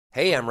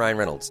Hey, I'm Ryan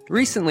Reynolds.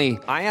 Recently,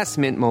 I asked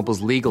Mint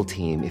Mobile's legal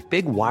team if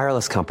big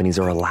wireless companies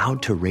are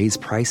allowed to raise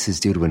prices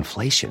due to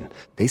inflation.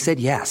 They said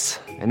yes.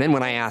 And then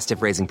when I asked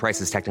if raising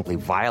prices technically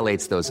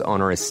violates those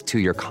onerous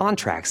two-year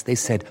contracts, they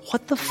said,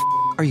 "What the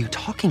are you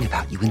talking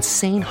about, you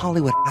insane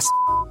Hollywood ass?"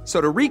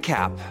 So to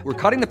recap,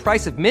 we're cutting the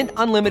price of Mint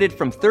Unlimited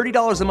from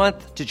 $30 a month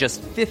to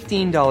just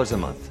 $15 a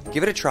month.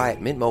 Give it a try at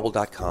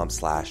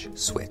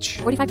mintmobile.com/switch.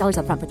 $45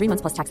 up front for 3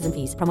 months plus taxes and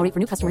fees. Promo rate for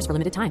new customers for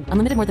limited time.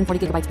 Unlimited more than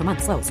 40 gigabytes per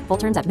month. Slows full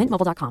terms at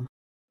mintmobile.com.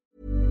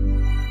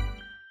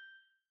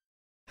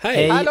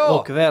 Hej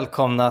och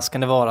välkomna ska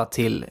ni vara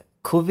till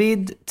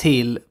Covid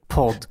till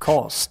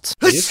podcast.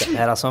 Det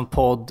är alltså en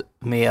podd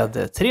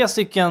med 3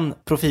 stycken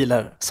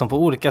profiler som på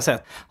olika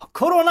sätt har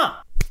corona.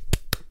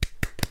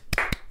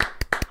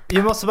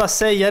 Vi måste bara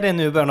säga det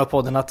nu i början av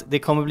podden att det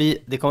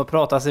kommer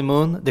pratas i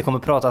mun, det kommer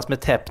pratas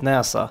med täppt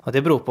näsa. Och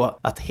det beror på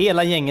att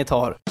hela gänget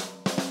har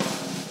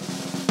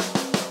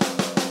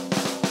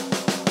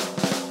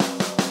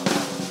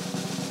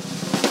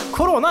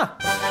corona!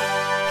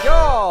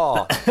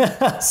 Ja!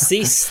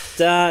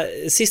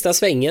 Sista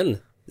svängen.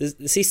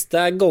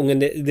 Sista gången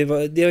det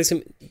har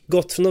liksom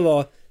gått från att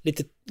vara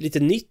lite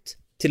nytt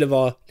till att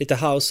vara lite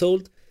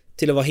household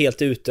till att vara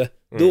helt ute.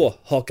 Då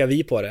hakar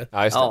vi på det.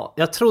 Ja, just det. Ja,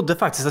 jag trodde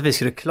faktiskt att vi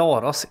skulle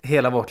klara oss,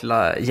 hela vårt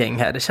lilla gäng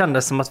här. Det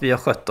kändes som att vi har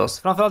skött oss.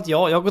 Framförallt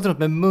jag har gått runt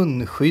med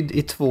munskydd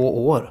i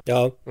 2 år.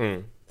 Ja.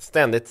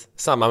 Ständigt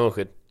samma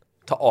munskydd.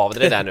 Ta av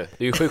det där nu,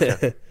 det är ju sjukt.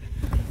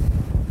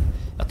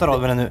 Jag tar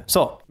av det nu,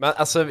 så. Men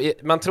alltså,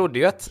 man trodde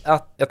ju att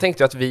jag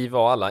tänkte ju att vi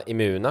var alla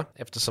immuna.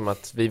 Eftersom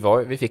att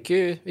vi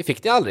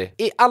fick det aldrig.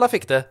 Alla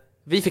fick det,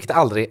 vi fick det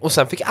aldrig. Och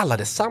sen fick alla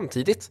det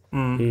samtidigt.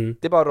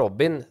 Det är bara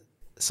Robin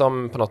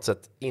som på något sätt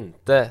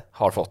inte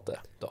har fått det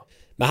då.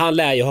 Men han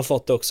lär ju ha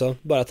fått det också.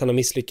 Bara att han har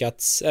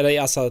misslyckats.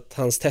 Eller alltså att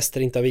hans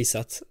tester inte har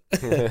visat.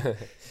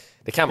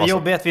 Det kan vara så.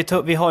 Jobbigt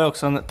att vi har ju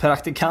också en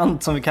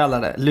praktikant som vi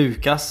kallar det,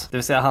 Lukas. Det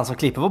vill säga han som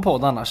klipper på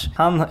podd annars.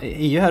 Han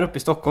är ju här uppe i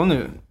Stockholm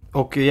nu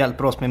och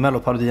hjälper oss med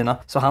melloparodierna.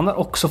 Så han har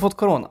också fått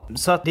corona.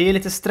 Så att det är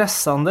lite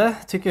stressande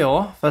tycker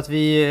jag. För att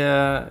vi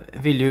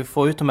vill ju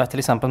få ut de här, till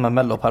exempel med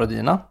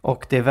melloparodierna.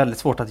 Och det är väldigt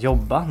svårt att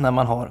jobba när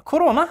man har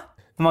corona.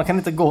 Man kan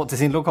inte gå till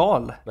sin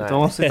lokal, utan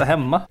man måste sitta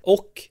hemma.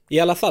 Och i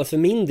alla fall för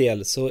min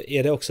del så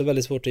är det också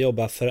väldigt svårt att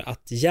jobba för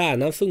att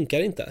hjärnan funkar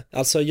inte.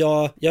 Alltså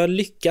jag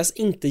lyckas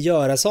inte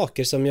göra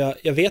saker som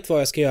jag vet vad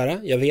jag ska göra.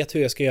 Jag vet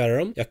hur jag ska göra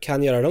dem. Jag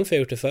kan göra dem för jag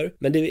har gjort det förr.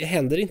 Men det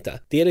händer inte.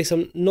 Det är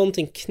liksom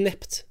någonting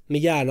knäppt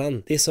med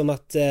hjärnan. Det är som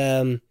att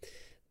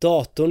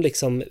datorn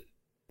liksom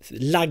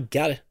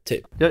laggar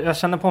typ. Jag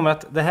känner på mig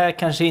att det här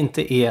kanske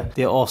inte är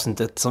det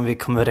avsnittet som vi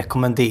kommer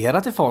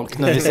rekommendera till folk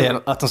när vi säger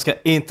att de ska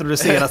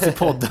introduceras till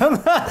podden.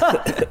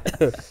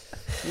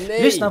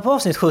 Nej. Lyssna på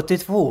avsnitt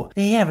 72.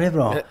 Det är jävligt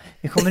bra.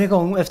 Vi kommer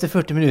igång efter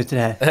 40 minuter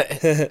här.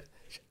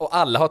 Och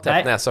alla har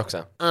täppt näsa också.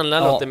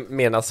 Alla låter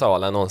mer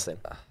nasala än någonsin.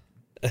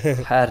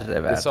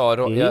 Herrevärld. Det sa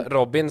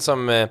Robin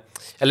som...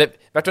 Eller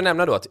värt att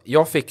nämna då att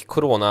jag fick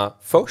corona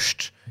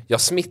först.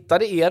 Jag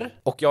smittade er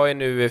och jag är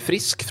nu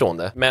frisk från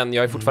det. Men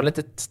jag är fortfarande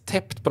lite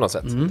täppt på något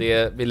sätt.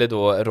 Det ville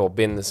då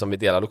Robin som vi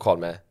delar lokal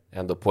med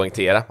ändå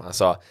poängtera. Han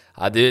sa,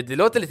 det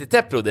låter lite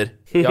täppt broder.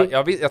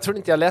 Jag trodde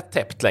inte jag lät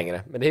täppt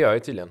längre. Men det gör jag ju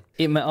tydligen.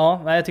 Men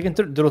jag tycker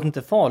inte det låter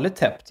inte farligt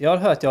täppt. Jag har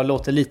hört att jag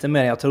låter lite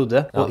mer än jag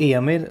trodde. Ja. Och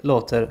Emil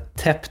låter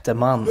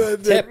täppteman.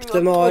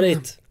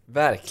 Täpptemarit.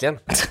 Verkligen.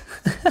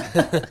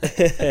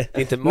 Det är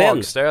inte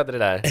magstöd det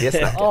där. Det är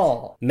snacket.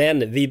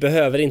 Men vi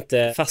behöver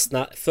inte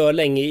fastna för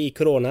länge i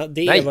corona.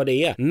 Det är vad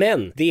det är.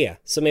 Men det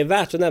som är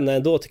värt att nämna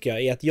ändå tycker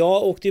jag är att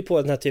jag åkte ju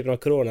på den här typen av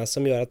corona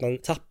som gör att man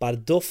tappar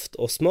doft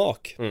och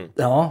smak.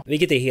 Ja.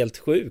 Vilket är helt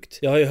sjukt.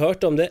 Jag har ju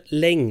hört om det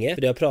länge,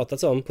 för det har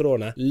pratats om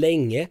corona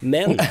länge.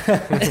 Men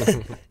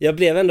jag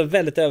blev ändå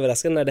väldigt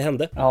överraskad när det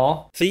hände.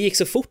 Ja. För det gick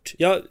så fort.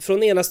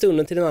 Från ena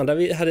stunden till den andra.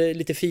 Vi hade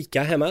lite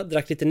fika hemma,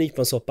 drack lite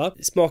nyponsoppa,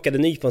 smakade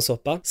nyponsoppa.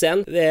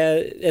 Sen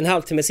en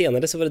halvtimme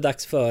senare så var det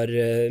dags för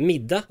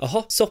middag.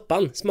 Jaha,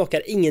 soppan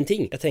smakar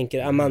ingenting. Jag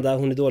tänker Amanda,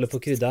 hon är dålig på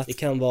krydda. Det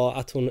kan vara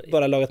att hon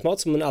bara lagat mat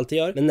som hon alltid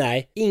gör. Men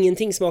nej,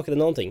 ingenting smakade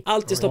någonting.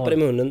 Allt jag stoppar i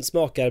munnen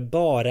smakar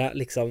bara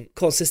liksom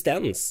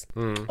konsistens.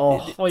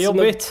 Vad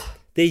jobbigt.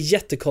 Det är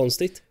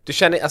jättekonstigt. Du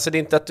känner, alltså det är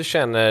inte att du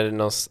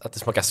känner att det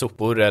smakar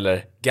sopor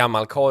eller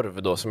gammal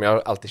korv då, som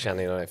jag alltid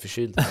känner när jag är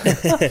förkyld.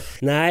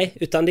 Nej,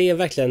 utan det är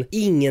verkligen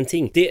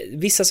ingenting.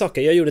 Vissa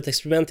saker, jag gjorde ett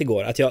experiment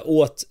igår, att jag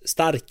åt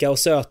starka och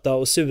söta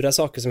och sura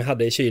saker som jag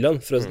hade i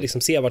kylen för att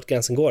liksom se vart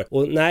gränsen går.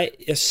 Och nej,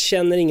 jag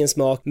känner ingen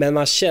smak, men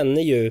man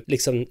känner ju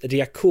liksom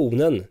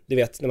reaktionen. Du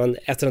vet, när man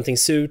äter någonting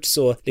surt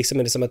så liksom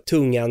är det som att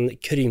tungan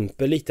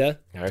krymper lite,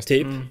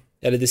 typ.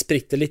 Eller det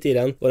spritter lite i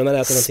den. Och när man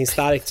äter någonting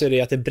starkt så är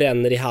det att det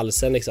bränner i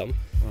halsen liksom.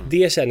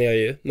 Det känner jag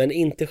ju, men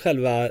inte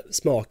själva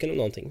smaken av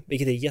någonting,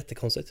 vilket är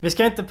jättekonstigt. Vi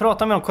ska inte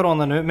prata mer om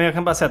corona nu, men jag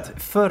kan bara säga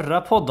att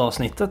förra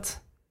poddavsnittet,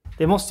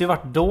 det måste ju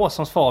varit då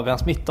som Fabian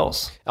smittade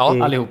oss.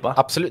 Allihopa.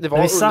 Absolut, det var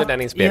under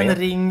den inspelningen. Vi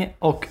satt i en ring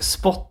och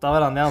spottade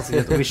varandra i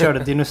ansiktet och vi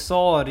körde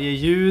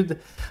dinosaurieljud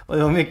och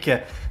det var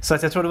mycket. Så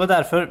att jag tror det var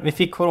därför vi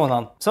fick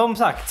coronan. Som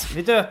sagt,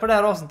 vi döper det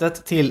här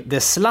avsnittet till det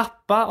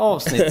slappa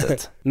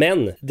avsnittet.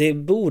 Men det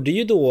borde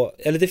ju då,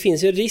 eller det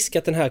finns ju en risk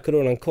att den här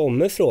coronan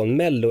kommer från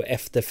Mello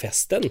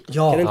efterfesten.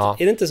 Ja.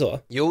 Är det inte så?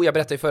 Jo, jag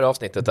berättade i förra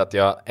avsnittet att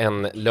jag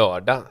en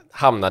lördag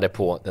hamnade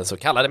på den så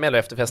kallade Mello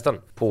efterfesten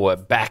på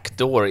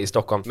Backdoor i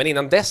Stockholm. Men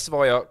innan dess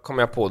kom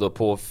jag på då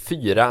på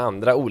 4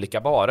 andra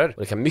olika barer.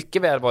 Och det kan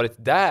mycket väl varit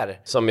där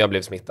som jag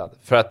blev smittad.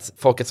 För att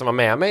folket som var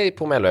med mig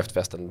på Mello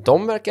efterfesten,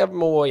 de verkar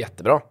må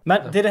jättebra.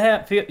 Men det är det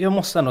här, för jag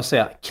måste ändå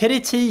säga,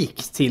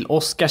 kritik till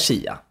Oscar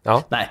Schia.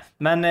 Ja. Nej,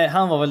 men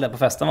han var väl där på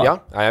festen, va?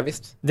 Ja,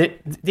 visst.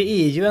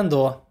 Det är ju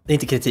ändå, det är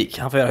inte kritik,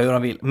 han får göra hur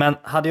han vill. Men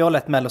hade jag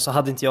lett Mello så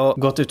hade inte jag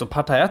gått ut och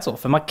partajat så.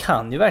 För man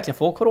kan ju verkligen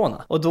få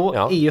corona. Och då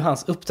är ju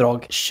hans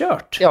uppdrag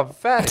kört. Ja,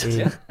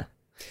 verkligen.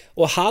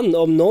 Och han,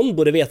 om någon,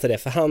 borde veta det.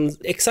 För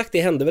exakt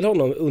det hände väl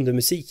honom under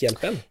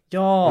Musikhjälpen.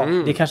 Ja,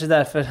 det är kanske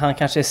därför han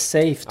kanske är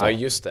safe då. Ja,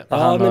 just det.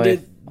 Ja, men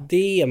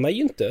det är man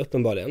ju inte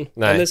uppenbarligen.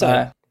 Nej. Eller så här.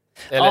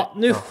 Nej. Ja,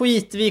 nu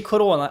skiter vi i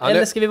corona. Ja,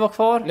 eller ska vi vara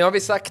kvar? Nu har vi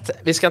sagt,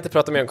 vi ska inte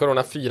prata mer om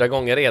corona 4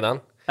 gånger redan.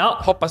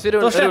 Ja. Hoppas vi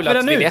Då släpper vi rullat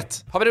den nu.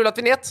 vignett. Har vi rullat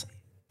vignett?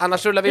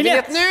 Annars rullar vi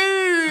vignett nu!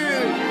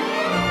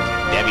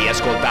 Devi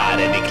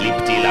ascoltare The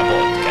Cliptila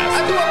Podcast.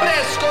 Tu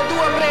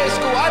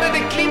fresco, hade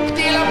det klippt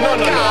till No,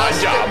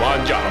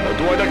 andiamo.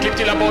 Tu hai da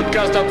Cliptila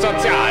Podcast a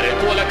zanziare.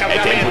 È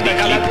tempo di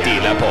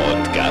Cliptila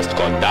Podcast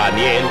con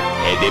Daniel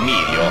ed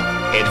Emilio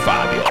ed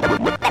Fabio.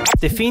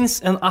 Det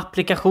finns en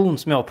applikation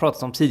som jag har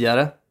pratat om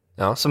tidigare.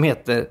 Ja. Som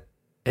heter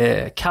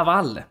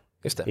Kavall.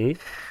 Just det.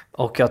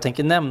 Och jag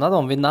tänker nämna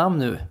dem vid namn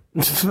nu.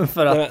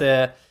 För att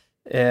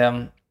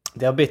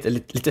det har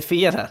blivit lite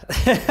fel här.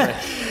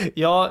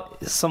 Jag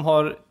som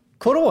har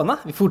corona,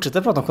 vi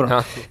fortsätter prata om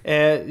corona.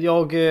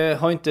 Jag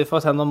har inte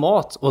fått hem någon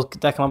mat. Och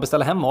där kan man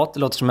beställa hem mat. Det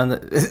låter som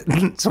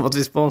som att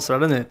vi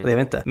sponsrade nu. Det är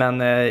vi inte. Men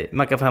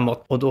man kan få hem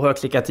mat. Och då har jag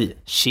klickat i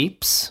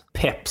chips,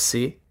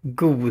 Pepsi,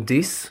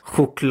 godis,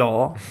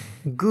 choklad,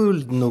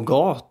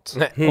 guldnougat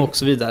och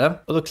så vidare.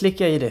 Och då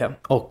klickar jag i det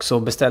och så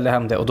beställer jag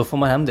hem det. Och då får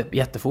man hem det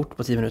jättefort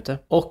på 10 minuter.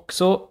 Och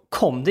så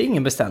kom det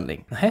ingen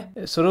beställning. Nej.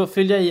 Så då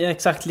fyllde jag i en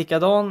exakt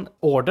likadan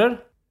order.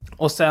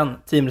 Och sen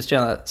 10 minuter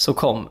senare så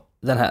kom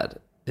den här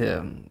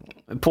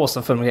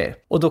påsen full med grejer.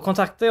 Och då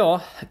kontaktade jag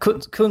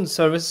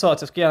kundservice och sa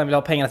att jag skulle gärna vilja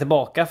ha pengarna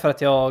tillbaka för att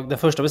den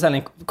första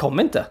beställningen kom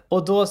inte.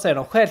 Och då säger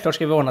de, självklart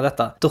ska vi ordna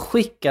detta. Då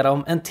skickar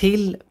de en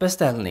till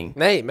beställning.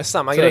 Nej, med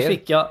samma så grejer. Så då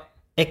fick jag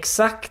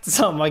exakt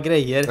samma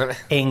grejer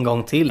en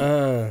gång till.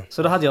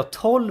 Så då hade jag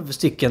 12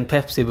 stycken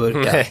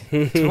Pepsi-burkar.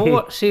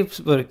 2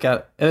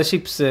 chipsburkar, eller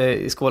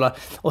chipsskålar.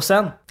 Och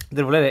sen,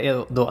 det roliga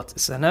är då att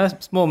sen har jag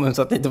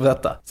småmunsat lite på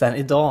detta. Sen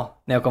idag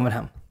när jag kommer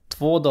hem,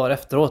 2 dagar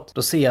efteråt,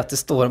 då ser jag att det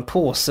står en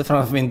påse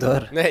framför min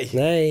dörr.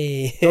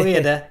 Nej. Då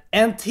är det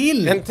en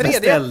tredje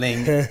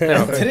beställning.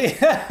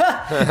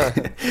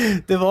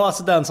 Det var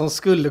alltså den som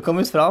skulle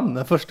kommit fram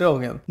den första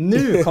gången.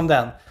 Nu kom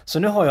den. Så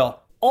nu har jag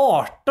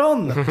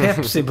 18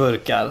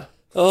 Pepsi-burkar,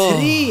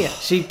 3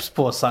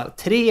 chipspåsar,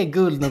 3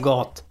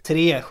 guldnougat,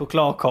 3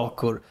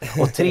 chokladkakor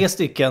och 3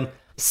 stycken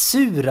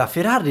sura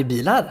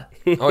Ferrari-bilar.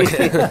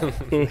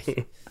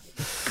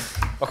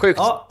 Vad sjukt.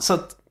 Ja, så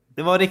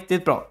det var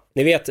riktigt bra.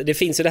 Ni vet, det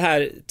finns ju det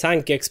här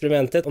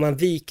tankeexperimentet. Om man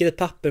viker ett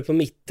papper på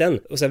mitten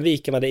och sen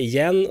viker man det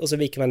igen och så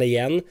viker man det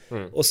igen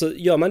och så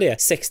gör man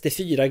det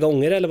 64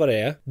 gånger eller vad det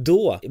är.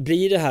 Då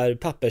blir det här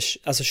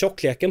alltså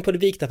tjockleken på det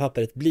vikta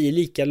pappret blir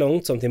lika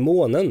långt som till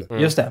månen.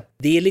 Just det.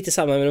 Det är lite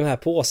samma med de här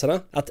påsarna.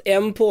 Att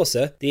en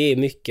påse, det är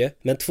mycket.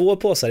 Men 2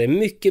 påsar är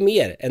mycket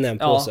mer än en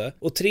påse.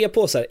 Och 3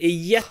 påsar är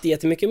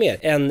jättemycket mer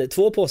än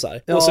 2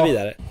 påsar. Och så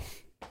vidare.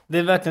 Det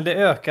är verkligen, det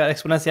ökar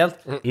exponentiellt.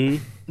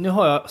 Nu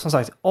har jag som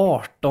sagt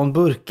 18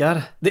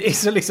 burkar. Det är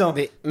så liksom...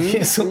 Det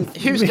är så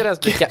hur ska jag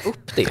dricka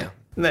upp det?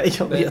 Nej,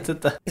 jag vet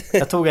inte.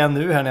 Jag tog en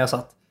nu här när jag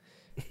satt.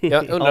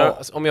 Jag undrar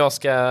om jag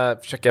ska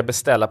försöka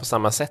beställa på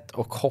samma sätt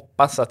och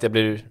hoppas att jag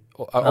blir...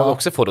 Och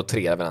också får då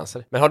 3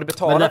 leveranser. Men har du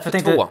betalat för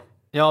 2?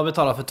 Jag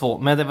betalar för 2,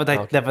 men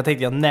därför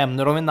tänkte jag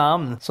nämner dem i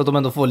namn så att de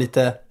ändå får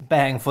lite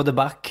bang for the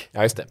buck.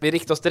 Ja, just det. Vi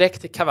riktar oss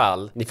direkt till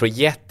Kavall. Ni får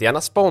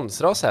jättegärna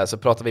sponsra oss här så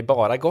pratar vi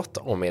bara gott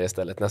om er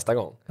istället nästa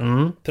gång.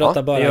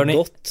 Prata bara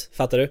gott,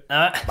 fattar du?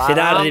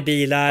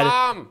 Ferrari-bilar.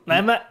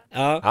 Nej, men...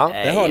 Ja,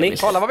 det har ni.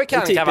 Kolla vad vi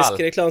kan, en typisk Kavall.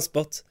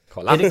 reklamspot.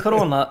 Kolla. Är det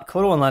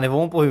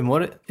coronanivån på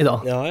humor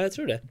idag? Ja, jag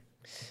tror det.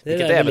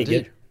 Vilket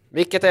äventyr.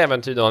 Vilket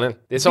äventyr, Daniel.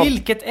 Det är sånt,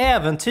 vilket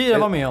äventyr jag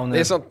var med om nu.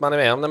 Det är sånt man är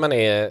med om när man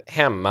är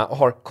hemma och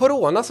har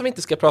corona som vi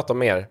inte ska prata om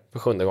mer för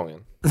 7:e gången.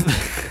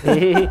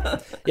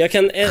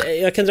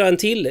 Jag kan dra en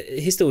till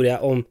historia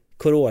om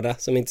corona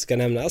som inte ska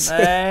nämnas.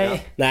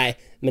 Nej,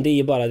 men det är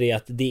ju bara det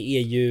att det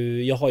är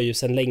ju... Jag har ju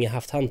sedan länge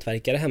haft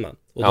hantverkare hemma.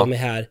 Och de är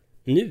här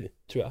nu,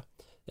 tror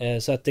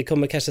jag. Så att det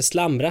kommer kanske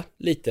slamra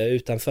lite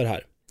utanför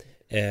här.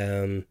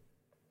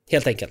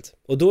 Helt enkelt.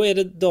 Och då är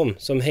det de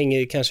som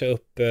hänger kanske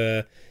upp...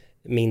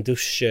 min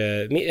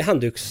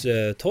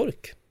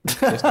handdukstork.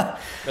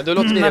 Men då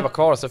låter vi det vara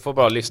kvar så får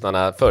bara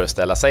lyssnarna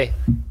föreställa sig.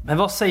 Men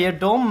vad säger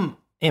de,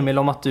 Emil,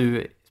 om att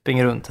du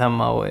springer runt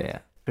hemma och är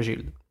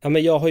förkyld? Ja,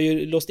 men jag har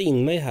ju låst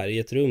in mig här i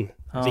ett rum.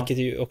 Vilket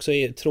ju också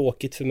är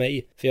tråkigt för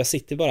mig. För jag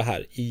sitter bara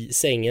här i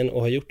sängen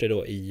och har gjort det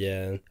då i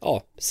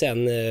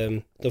sen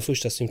de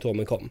första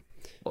symptomen kom.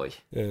 Oj.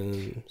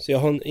 Så jag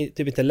har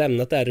typ inte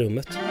lämnat det här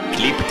rummet.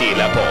 Klipp till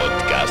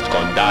podcast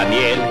con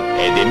Daniel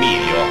ed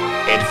Emilio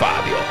ed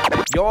Fabio.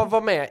 Jag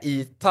var med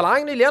i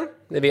Talang nyligen,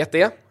 ni vet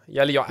det.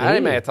 Eller jag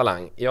är med i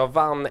Talang. Jag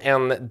vann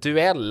en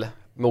duell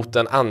mot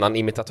en annan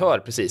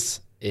imitatör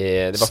precis.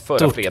 Det var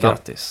förra fredagen.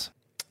 Grattis.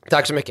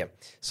 Tack så mycket.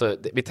 Så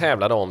vi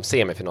tävlade om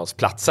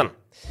semifinalsplatsen.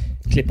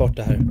 Klipp bort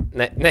det här.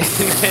 Nej.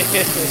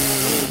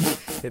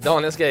 Det är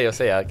Daniels grej att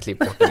säga klipp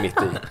bort det mitt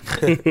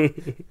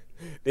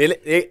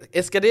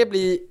i. Ska det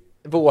bli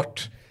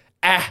vårt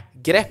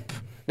grepp?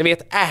 Ni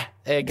vet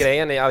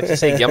grejen i Alex och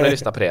Sigge om ni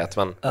lyssnar på det, att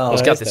man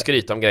ska alltid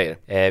skryta om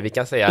grejer. Vi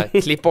kan säga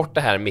klipp bort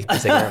det här mitt i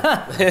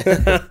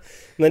segmentet.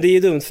 Men det är ju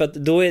dumt för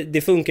att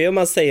det funkar ju om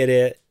man säger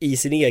det i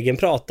sin egen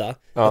prata.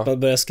 Att man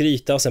börjar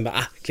skryta och sen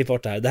bara klipp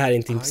bort det här. Det här är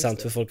inte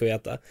intressant för folk att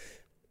veta.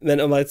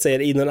 Men om man säger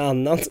det i någon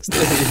annan så är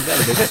det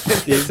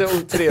väldigt... Det är så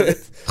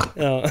otrevligt.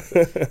 Ja.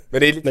 Men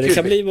det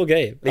kan bli vår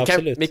grej,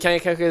 absolut.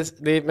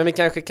 Vi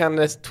kanske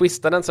kan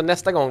twista den, så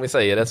nästa gång vi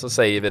säger det så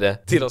säger vi det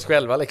till oss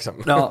själva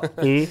liksom. Ja.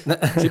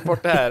 Klipp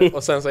bort det här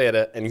och sen så är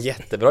det en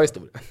jättebra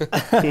historia.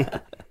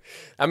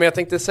 Ja, men jag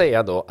tänkte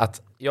säga då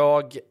att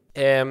jag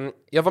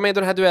var med i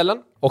den här duellen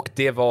och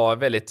det var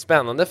väldigt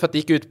spännande för att det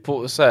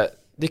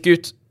gick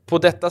ut på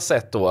detta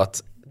sätt då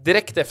att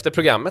direkt efter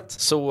programmet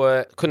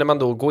så kunde man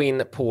då gå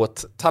in på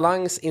ett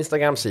Talangs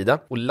Instagram-sida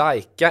och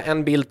likea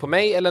en bild på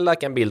mig eller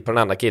likea en bild på den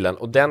andra killen.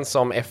 Och den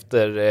som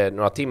efter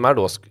några timmar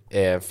då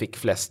fick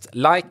flest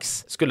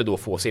likes skulle då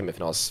få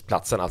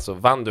semifinalsplatsen, alltså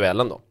vann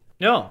duellen då.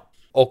 Ja.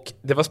 Och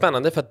det var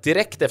spännande för att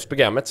direkt efter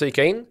programmet så gick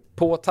jag in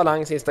på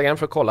Talangs Instagram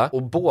för att kolla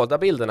och båda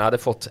bilderna hade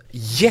fått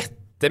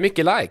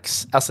jättemycket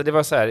likes. Alltså det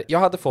var så här, jag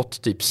hade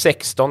fått typ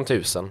 16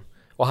 000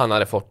 och han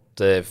hade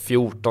fått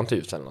 14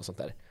 000 eller något sånt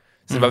där.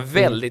 Så det var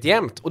väldigt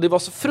jämnt. Och det var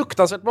så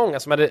fruktansvärt många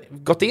som hade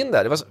gått in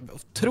där. Det var så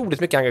otroligt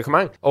mycket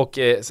engagemang. Och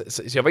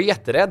så jag var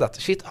jätterädd att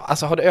shit,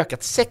 alltså har det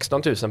ökat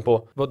 16 000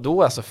 på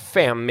då alltså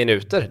 5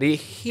 minuter? Det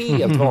är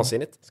helt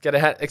vansinnigt. Ska det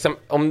här, liksom,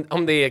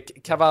 om det är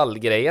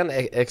kavallgrejen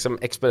liksom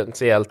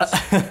exponentiellt,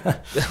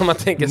 om man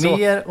tänker så.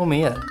 Mer och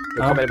mer.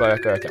 Då kommer det bara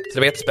öka. Så det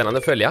var jättespännande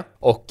att följa.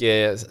 Och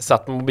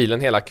satt på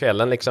mobilen hela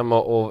kvällen liksom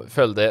och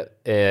följde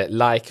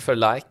like för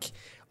like.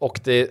 Och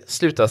det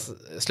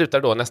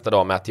slutade då nästa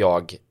dag med att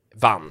jag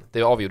vann.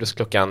 Det avgjordes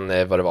klockan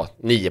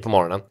 9 på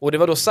morgonen. Och det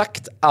var då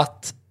sagt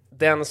att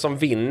den som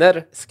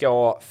vinner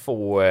ska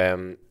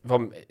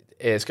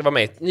vara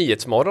med i ett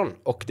Nyhetsmorgon.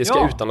 Och det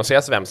ska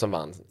utannonseras vem som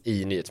vann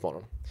i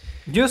Nyhetsmorgon.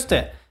 Just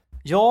det.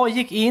 Jag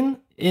gick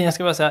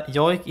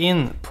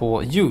in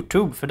på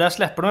YouTube, för där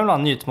släpper de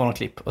ibland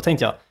Nyhetsmorgonklipp. Och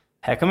tänkte jag,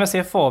 här kommer jag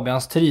se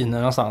Fabians tryne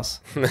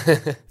någonstans.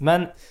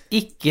 Men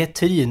icke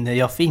tryne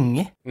jag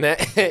finge. Nej,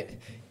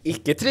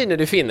 icke tryne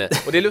du finne.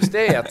 Och det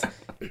lustiga är att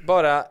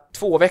bara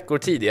 2 veckor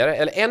tidigare,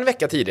 eller 1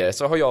 vecka tidigare,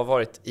 så har jag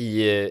varit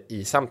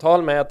i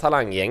samtal med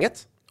Talanggänget.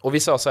 Och vi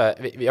sa så här,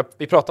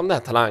 vi pratade om det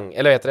här Talang,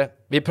 eller vad heter det?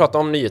 Vi pratade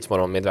om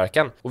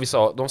Nyhetsmorgon-medverkan. Och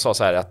de sa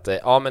så här att,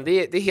 ja men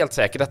det är helt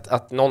säkert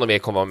att någon av er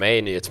kommer vara med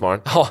i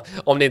Nyhetsmorgon. Ja,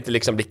 om det inte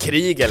liksom blir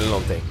krig eller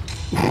någonting.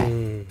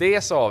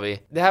 Det sa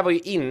vi. Det här var ju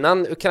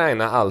innan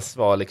Ukraina alls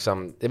var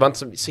liksom, det var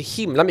inte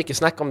så himla mycket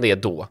snack om det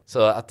då.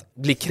 Så att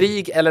bli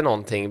krig eller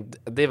någonting,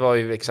 det var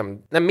ju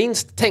liksom det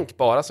minst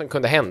tänkbara som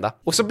kunde hända.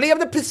 Och så blev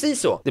det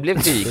precis så. Det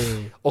blev krig.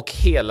 Och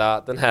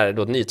hela den här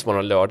då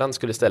Nyhetsmorgon-lördagen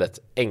skulle istället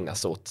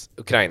ägnas åt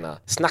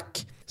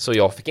Ukraina-snack. Så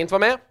jag fick inte vara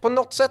med på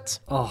något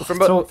sätt.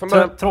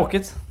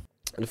 Tråkigt.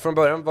 Från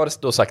början var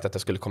det då sagt att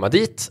jag skulle komma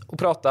dit och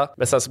prata.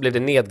 Men sen så blev det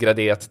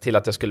nedgraderat till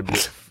att jag skulle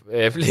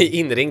bli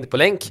inringd på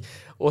länk.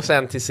 Och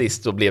sen till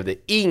sist så blev det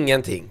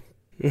ingenting.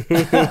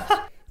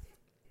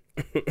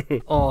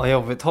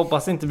 Jobbigt.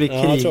 Hoppas det inte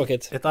blir krig.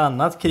 Tråkigt. Ett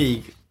annat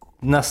krig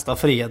nästa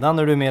fredag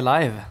när du är med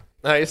live.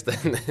 Nej, just det.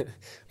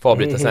 Får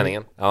avbryta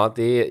sändningen. Ja,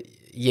 det är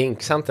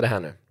jinxant det här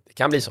nu. Det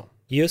kan bli så.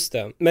 Just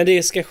det. Men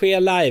det ska ske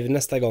live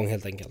nästa gång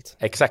helt enkelt.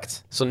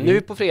 Exakt. Så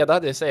nu på fredag,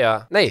 det vill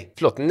säga...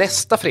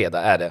 nästa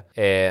fredag är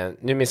det.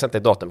 Nu minns jag inte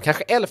datum.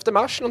 Kanske 11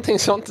 mars, någonting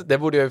sånt. Det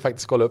borde jag ju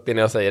faktiskt kolla upp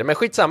innan jag säger det. Men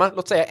skitsamma,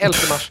 låt säga 11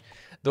 mars.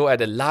 Då är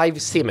det live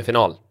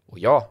semifinal. Och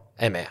jag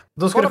är med.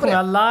 Då ska du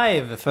sjunga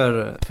live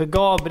för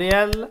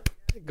Gabriel.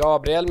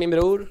 Gabriel, min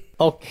bror.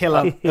 Och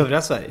hela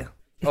övriga Sverige.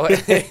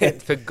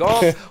 För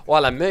Gab och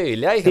alla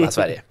möjliga i hela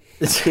Sverige.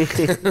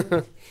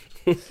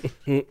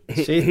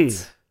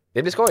 Shit.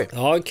 Det blir skoj.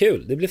 Ja,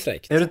 kul. Det blir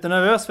fräckt. Är du inte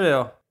nervös för det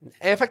då?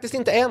 Faktiskt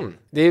inte än.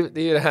 Det är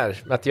ju det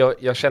här med att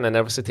jag känner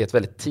nervositet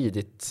väldigt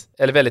tidigt,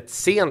 eller väldigt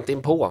sent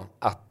in på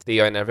att det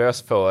jag är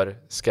nervös för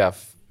ska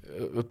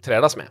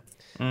uppträdas med.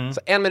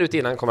 Så 1 minut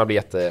innan kommer jag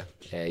bli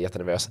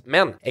jättenervös.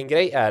 Men en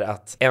grej är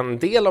att en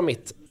del av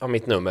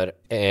mitt nummer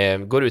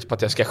går ut på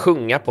att jag ska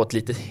sjunga på ett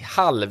lite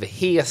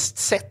halvhest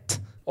sätt.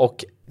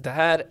 Och det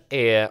här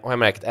har jag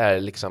märkt är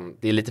liksom,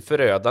 det är lite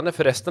förödande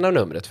för resten av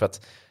numret. För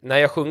att när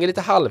jag sjunger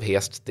lite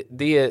halvhest,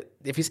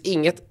 det finns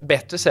inget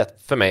bättre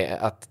sätt för mig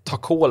att ta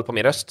kål på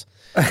min röst.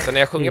 Så när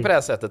jag sjunger på det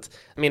här sättet,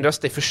 min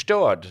röst är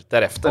förstörd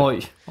därefter.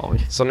 Oj.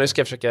 Så nu ska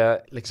jag försöka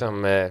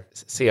liksom,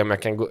 se om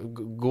jag kan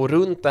gå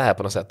runt det här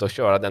på något sätt och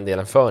köra den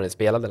delen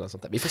förinspelad eller något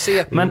sånt där. Vi får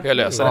se hur jag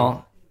löser det.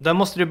 Där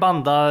måste du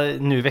banda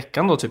nu i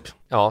veckan då typ.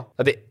 Ja,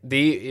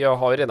 jag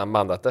har ju redan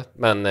bandat det.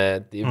 Men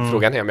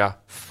frågan är om jag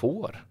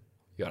får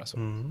göra så.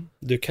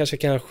 Du kanske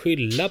kan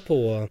skylla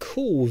på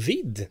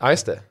covid. Ja,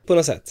 just det. På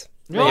något sätt.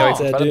 Men jag är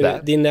fortfarande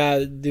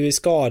där. Du är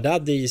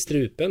skadad i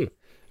strupen.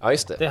 Ja,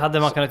 just det. Det hade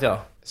man kunnat göra.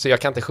 Så jag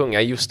kan inte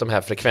sjunga just de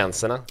här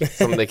frekvenserna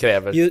som det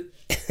kräver.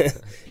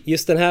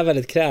 Just den här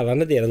väldigt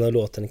krävande delen av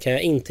låten kan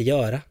jag inte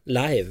göra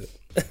live.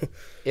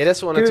 Är det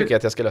så ni tycker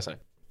att jag ska lösa det?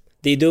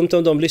 Det är dumt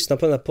om de lyssnar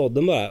på den här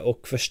podden bara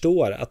och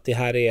förstår att det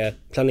här är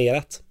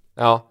planerat.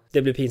 Ja.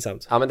 Det blir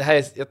pinsamt. Ja, men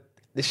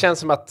det känns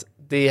som att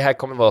det här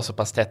kommer vara så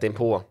pass tätt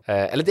inpå.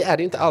 Eller det är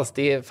det ju inte alls.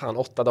 Det är fan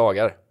 8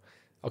 dagar.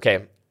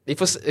 Okej. Vi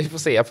får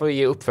se. Jag får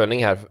ge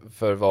uppföljning här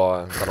för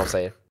vad de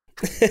säger.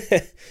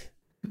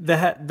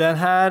 Den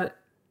här...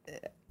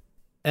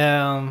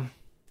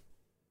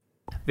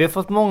 vi har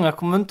fått många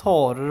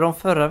kommentarer om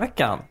förra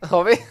veckan.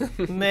 Har vi?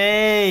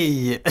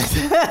 Nej!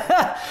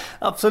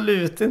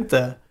 Absolut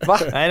inte. Va?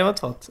 Nej, det var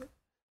inte fått.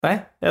 Nej,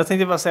 jag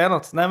tänkte bara säga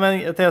något. Nej,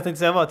 men jag tänkte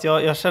säga bara att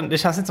det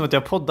känns inte som att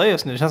jag poddar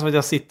just nu. Det känns som att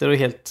jag sitter och är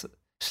helt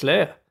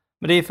slö.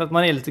 Men det är för att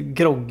man är lite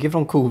groggy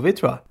från covid,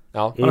 tror jag.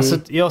 Ja.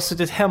 Jag har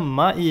suttit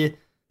hemma i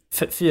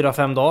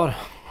 4-5 dagar.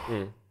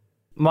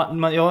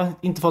 Jag har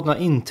inte fått några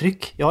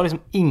intryck. Jag har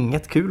liksom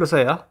inget kul att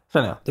säga,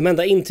 känner jag. De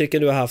enda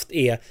intrycken du har haft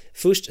är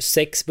först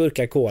 6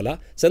 burkar cola,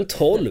 sen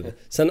 12,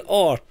 sen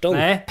 18.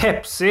 Nej,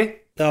 Pepsi.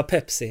 Ja,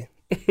 Pepsi.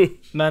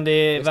 Men det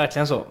är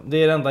verkligen så. Det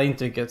är det enda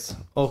intrycket.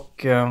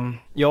 Och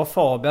jag och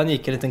Fabian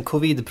gick en liten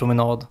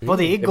covid-promenad. Var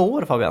det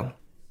igår, Fabian?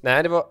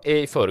 Nej, det var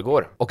i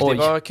förrgår. Och Oj. det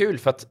var kul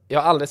för att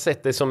jag har aldrig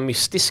sett dig som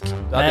mystisk.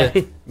 Du hade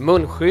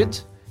munskydd,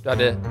 du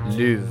hade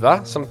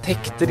luva som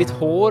täckte ditt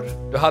hår,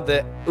 du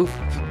hade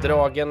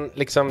uppdragen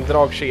liksom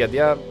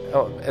dragkedja,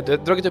 du hade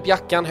dragit upp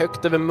jackan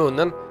högt över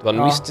munnen. Du var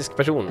en mystisk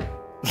person.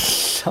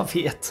 Jag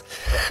vet.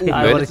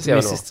 Omöjligt att se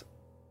mystiskt.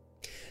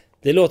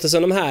 Det låter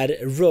som de här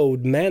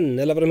roadmen,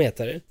 eller vad de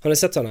heter. Har ni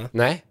sett sådana?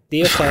 Nej.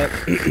 Det är ofta...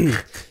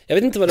 jag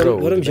vet inte vad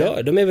de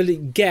gör. De är väl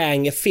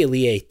gang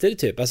affiliator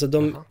typ. Alltså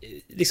de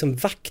liksom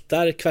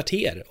vaktar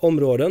kvarter,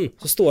 områden.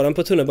 Så står de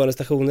på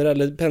tunnelbanestationer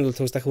eller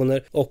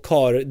pendeltågstationer och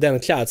har den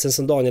klädseln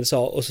som Daniel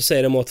sa. Och så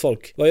säger de åt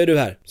folk: vad gör du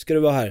här? Ska du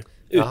vara här?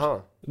 Ut,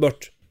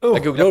 bort.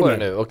 Jag googlar på roadman.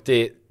 det nu och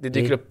det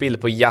dyker upp bilder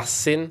på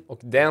Yasin och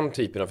den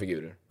typen av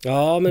figurer.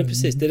 Ja, men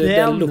precis. Det är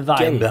den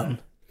looken. Viben.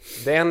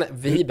 Den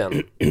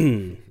viben.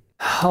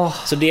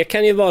 Så det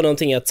kan ju vara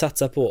någonting att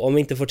satsa på. Om vi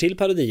inte får till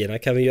parodierna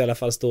kan vi ju i alla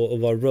fall stå och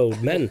vara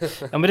roadmen.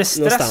 Ja, men det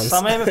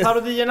stressar mig med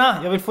parodierna.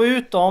 Jag vill få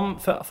ut dem.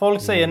 För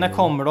folk säger när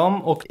kommer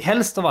de? Och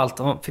helst av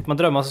allt, fick man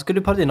drömma, så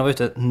skulle parodierna vara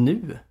ute nu.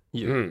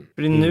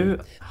 För det är nu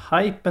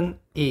hypen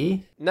är.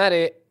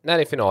 När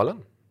är finalen?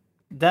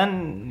 Den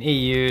är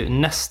ju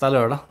nästa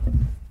lördag.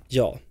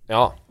 Ja.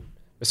 Ja.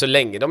 Men så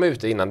länge de är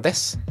ute innan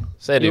dess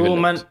så är det ju Jo,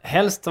 väl men lugnt.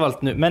 helst av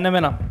allt nu. Men jag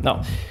menar,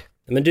 ja.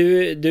 Men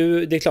du,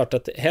 det är klart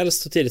att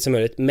helst så tidigt som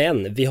möjligt.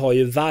 Men vi har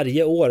ju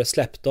varje år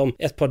släppt dem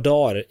ett par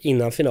dagar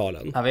innan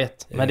finalen. Jag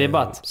vet. Men det är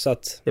bara att, Så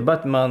att, det är bara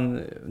att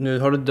man... Nu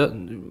har du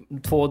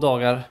 2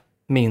 dagar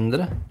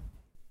mindre.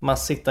 Man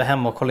sitter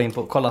hemma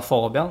och kollar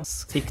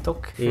Fabians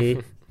TikTok.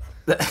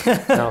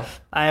 Ja.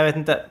 Nej, jag vet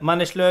inte.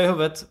 Man är slö i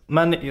huvudet.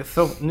 Men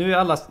nu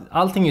är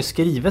allting är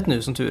skrivet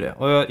nu, som tur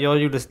är. Och jag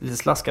gjorde lite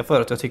slaska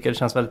förut. Jag tycker det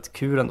känns väldigt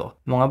kul ändå.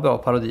 Många bra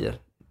parodier.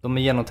 De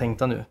är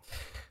genomtänkta nu.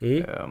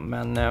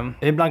 Men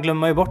ibland glömmer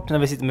man ju bort när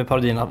vi sitter med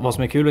parodierna vad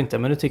som är kul och inte.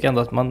 Men nu tycker jag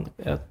ändå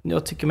att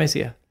jag tycker mig se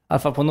i alla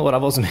fall på några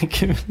vad som är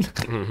kul.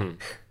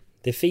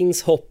 det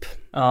finns hopp,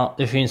 Ja,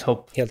 det finns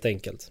hopp. helt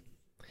enkelt.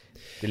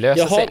 Det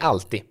löser Jaha. sig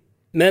alltid.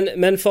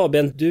 Men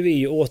Fabian, du är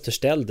ju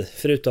återställd.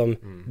 Förutom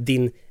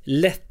din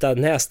lätta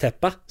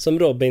nästäppa som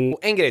Robin...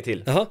 Och en grej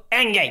till. Jaha.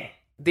 En grej!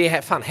 Det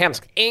är fan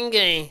hemskt. En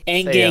grej.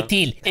 En säger grej jag.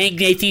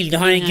 till. Du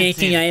har en grej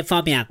till, jag är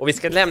Fabian. Och vi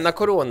ska lämna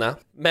corona.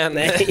 Men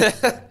Nej,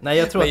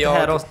 jag tror Men att det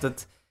här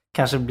avsnittet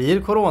kanske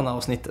blir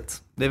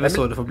corona-avsnittet. Det är väl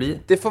så det får bli.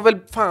 det får väl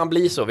fan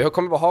bli så. Vi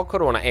kommer bara ha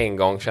corona en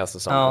gång, känns det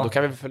som. Ja. Då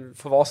kan vi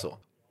få vara så.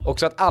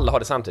 Också att alla har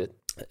det samtidigt.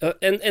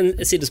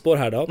 En sidospår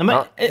här då. Nej,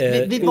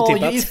 men, vi var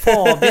ju i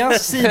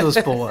Fabians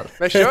sidospår.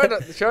 Men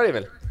kör det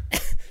väl.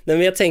 Nej,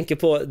 men jag tänker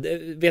på,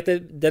 vet ni,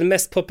 den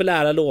mest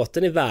populära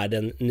låten i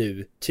världen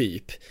nu,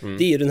 typ.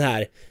 Det är ju den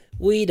här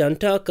We don't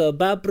talk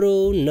about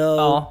Bruno.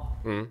 Ja.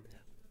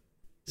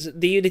 Så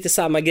det är ju lite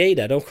samma grej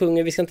där. De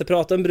sjunger, vi ska inte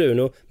prata om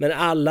Bruno, men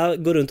alla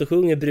går runt och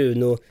sjunger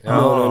Bruno,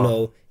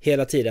 no,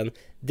 hela tiden.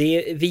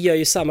 Vi gör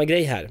ju samma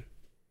grej här.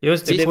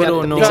 Just det, Det är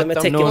corona. liksom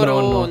ett tecken på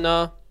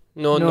corona.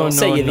 No.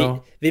 Säger vi.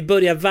 Vi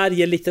börjar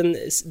varje liten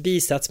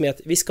bisats med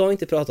att vi ska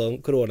inte prata om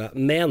corona,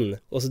 men,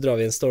 och så drar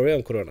vi en story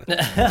om corona. Ja,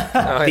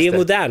 Det är just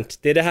modernt,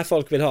 det är det här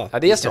folk vill ha. Ja,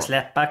 det är Ska så.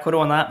 släppa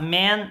corona,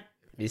 men...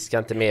 Vi ska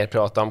inte mer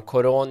prata om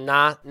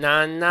corona.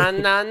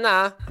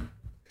 Na.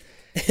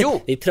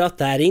 Jo. Vi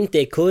pratar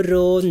inte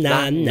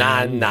corona,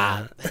 na.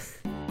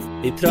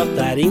 Vi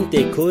pratar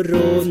inte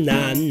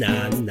corona,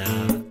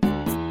 na.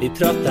 Vi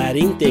pratar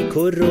inte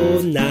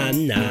corona,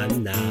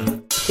 na.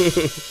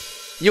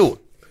 Jo,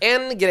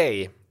 en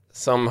grej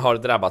som har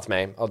drabbat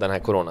mig av den här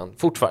coronan,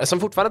 som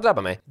fortfarande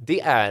drabbar mig,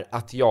 det är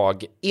att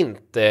jag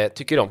inte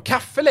tycker om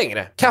kaffe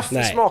längre.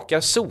 Kaffe smakar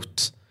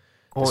sot.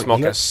 Det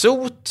smakar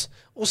sot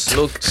och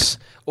smuts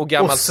och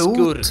gammal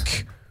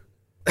skurk.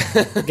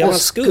 Gammal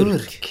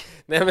skurk?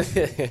 Nej, men,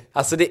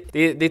 alltså det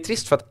är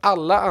trist för att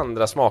alla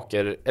andra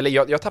smaker, eller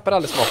jag tappar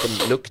aldrig smak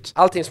och lukt.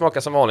 Allting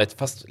smakar som vanligt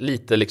fast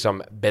lite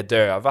liksom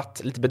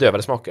bedövat, lite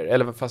bedövade smaker.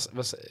 Eller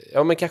fast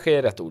ja, men kanske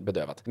är rätt ord,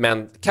 bedövat.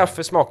 Men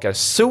kaffe smakar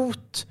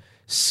sot,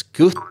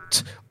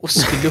 skutt och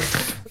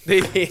skluff. Det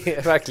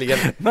är verkligen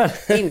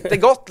inte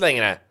gott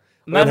längre.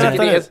 Men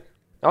vänta nu.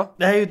 Ja.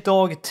 Det här är ju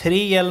dag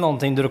 3 eller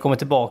någonting då du kommer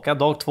tillbaka.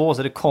 Dag 2,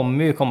 så det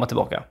kommer ju komma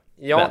tillbaka.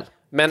 Ja,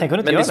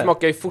 men det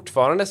smakar ju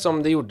fortfarande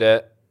som det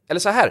gjorde. Eller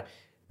så här.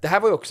 Det här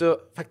var ju också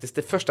faktiskt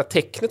det första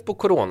tecknet på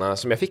corona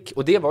som jag fick.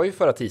 Och det var ju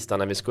förra tisdagen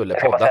när vi skulle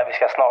podda. Vi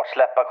ska snart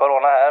släppa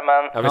corona här,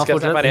 men... Ja, vi ska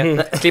släppa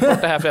det. Klipp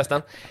bort det här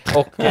förresten.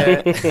 Och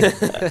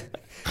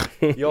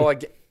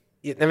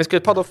när vi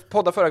skulle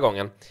podda förra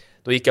gången,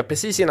 då gick jag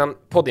precis innan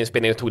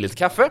poddinspelningen och tog lite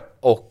kaffe.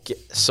 Och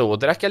så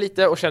drack jag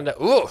lite och kände,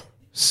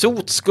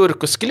 sot,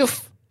 skurk och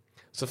skluff.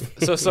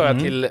 Så sa jag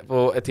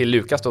till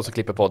Lukas då som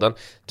klipper podden,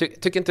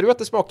 tycker inte du att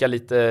det smakar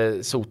lite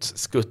sot,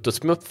 skutt och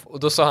smuff? Och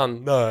då sa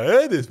han,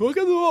 nej, det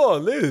smakar så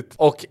vanligt.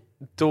 Och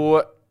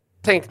då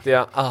tänkte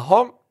jag,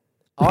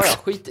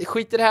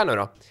 skit i det här nu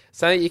då.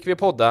 Sen gick vi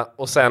podda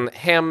och sen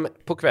hem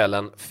på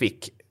kvällen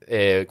fick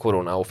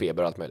corona och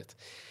feber och allt möjligt.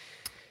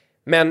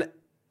 Men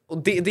och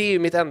det är ju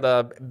mitt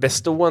enda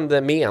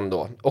bestående men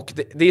då. Och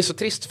det är så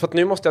trist för att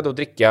nu måste jag då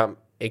dricka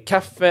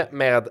kaffe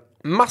med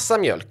massa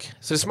mjölk.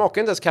 Så det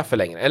smakar inte ens kaffe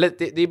längre. Eller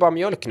det är bara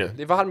mjölk nu.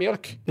 Det är varm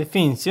mjölk. Det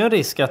finns ju en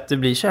risk att det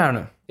blir så här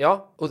nu.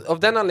 Ja, och av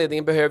den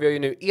anledningen behöver jag ju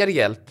nu er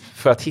hjälp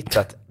för att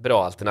hitta ett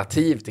bra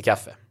alternativ till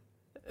kaffe.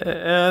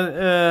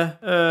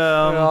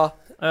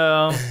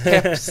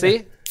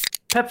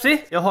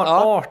 Pepsi? Jag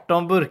har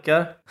 18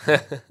 burkar.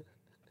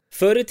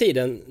 Förr i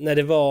tiden när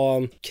det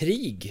var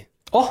krig,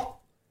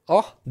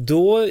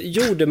 då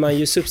gjorde man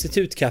ju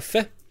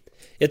substitutkaffe.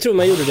 Jag tror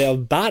man gjorde det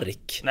av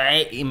bark.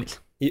 Nej, Emil.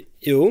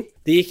 Jo,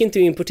 det gick inte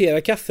att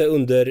importera kaffe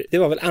det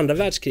var väl andra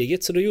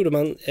världskriget, så då gjorde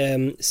man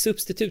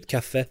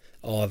substitutkaffe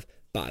av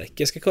bark.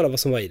 Jag ska kolla vad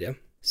som var i det.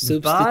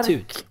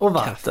 Bark och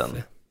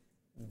vatten.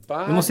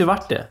 Det måste ju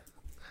varit det.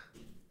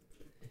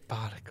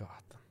 Bark och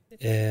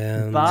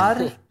vatten.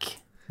 Bark,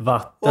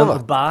 vatten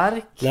och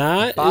bark.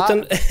 Nej,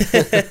 utan...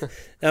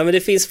 ja, men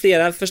det finns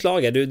flera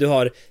förslag här. Du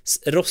har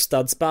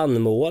rostad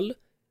spannmål.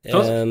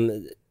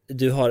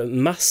 Du har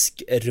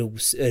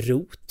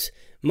maskrosrot,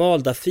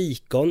 malda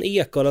fikon,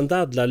 ekollon,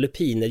 dadlar,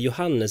 lupiner,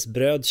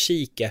 johannesbröd,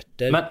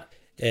 kikärtor.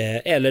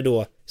 Eller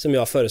då, som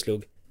jag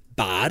föreslog,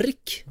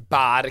 bark.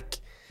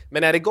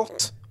 Men är det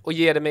gott? Och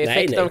ger det med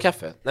effekten av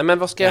kaffe? Nej, men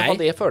vad ska jag ha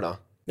det för då?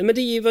 Nej, men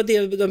det är ju vad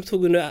de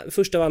tog under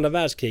första och andra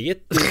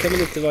världskriget. Det kan väl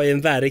inte vara i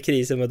en värre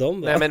kris än med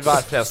dem, va? Nej, men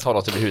varför ens ha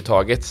något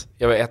överhuvudtaget?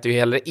 Jag äter ju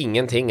heller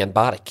ingenting än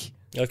bark.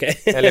 Okej.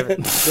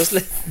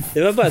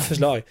 Det var bara ett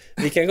förslag.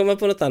 Vi kan komma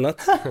på något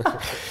annat.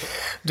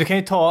 Du kan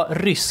ju ta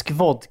rysk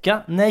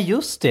vodka. Nej,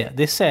 just det.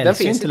 Det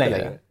säljs ju inte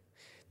längre.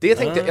 Jag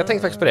tänkte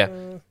faktiskt på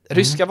det.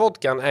 Ryska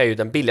vodkan är ju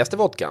den billigaste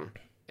vodkan.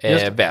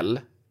 Väl.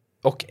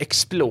 Och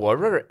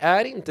Explorer,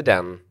 är inte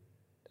den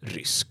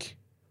rysk?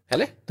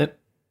 Eller?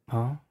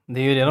 Ja, det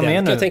är ju det de är nu.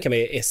 Den kan jag tänka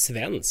mig är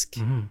svensk.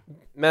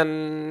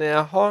 Men,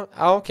 jaha,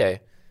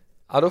 okej.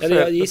 Ja, då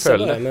jag gissar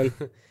bara, men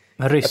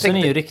ryssen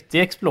är ju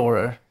riktig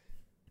Explorer.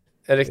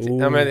 Ja,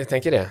 men jag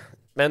tänker det.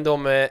 Men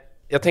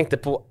jag tänkte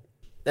på...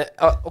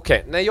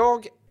 Okej, när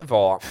jag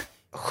var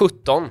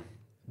 17,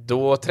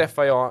 då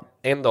träffade jag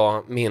en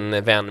dag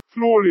min vän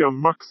Florian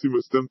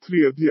Maximus den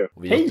tredje.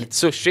 Vi åt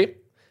sushi.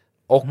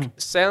 Och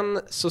sen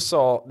så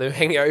sa... Nu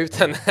hänger jag ut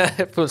henne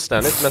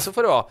fullständigt, men så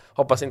får det vara.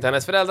 Hoppas inte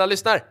hennes föräldrar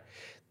lyssnar.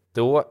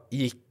 Då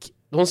vi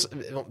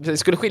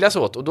skulle skiljas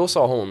åt och då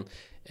sa hon...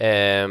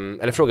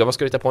 eller fråga, vad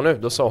ska du hitta på nu?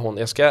 Då sa hon,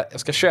 jag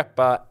ska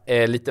köpa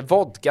lite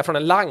vodka från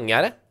en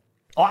langare.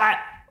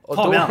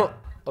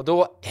 Och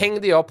då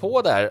hängde jag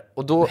på där.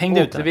 Och då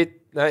åkte vi...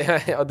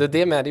 Nej,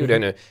 det med det gjorde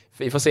jag nu.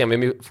 Vi får se om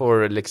vi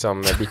får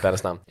liksom bipa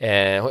hennes namn.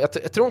 Jag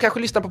tror hon kanske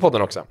lyssnar på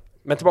podden också.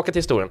 Men tillbaka till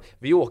historien.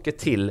 Vi åker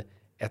till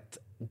ett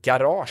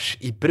garage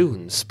i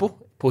Brunsbo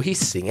på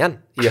Hisingen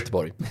i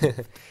Göteborg.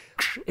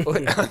 Och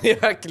det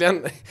är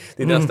verkligen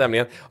den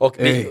stämningen. Och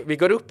vi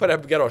går upp på det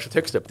här garaget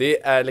högst upp.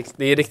 Det är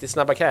riktigt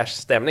Snabba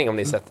Cash-stämning om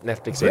ni sett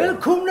Netflix.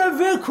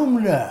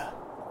 Välkomna!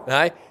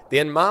 Nej, det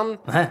är en man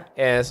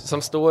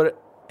som står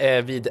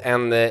vid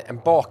en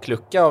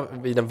baklucka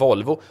vid en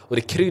Volvo och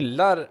det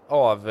kryllar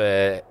av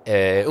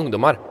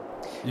ungdomar.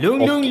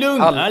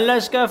 Lugn,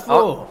 alla ska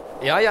få.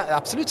 Ja,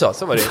 absolut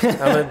så var det.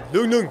 Ja, men,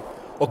 lugn.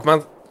 Och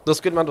då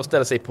skulle man då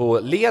ställa sig på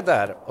led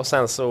där och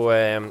sen så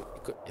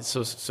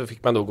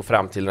fick man då gå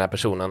fram till den här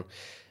personen.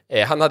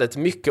 Han hade ett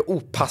mycket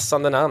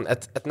opassande namn.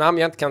 Ett namn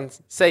jag inte kan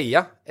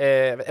säga.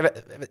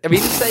 Jag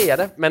vill säga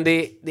det, men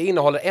det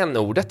innehåller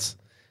n-ordet.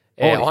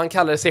 Och han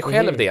kallade sig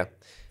själv det.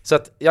 Så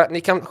att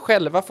ni kan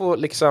själva få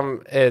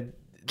liksom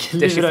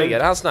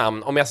dechiffrera hans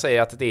namn om jag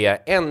säger att det är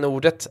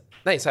n-ordet.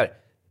 Nej, så här.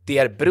 Det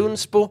är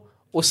Brunsbo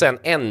och sen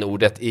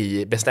n-ordet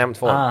i bestämd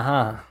form.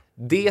 Aha.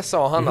 Det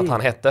sa han att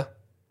han hette.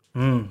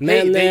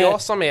 Men det är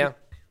jag som är...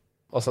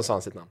 Och så sa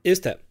han sitt namn.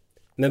 Just det.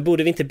 Men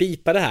borde vi inte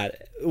bipa det här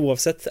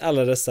oavsett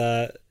alla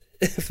dessa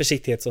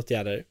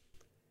försiktighetsåtgärder?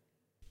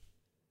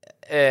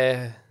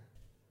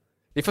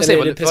 Vi får se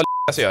vad Lukas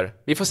gör.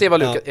 Vi får se vad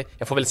Lukas...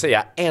 Jag får väl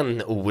säga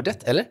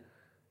n-ordet, eller?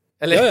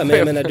 Ja, men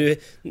jag menar,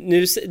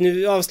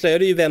 nu avslöjar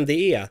du ju vem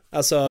det är.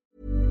 Alltså...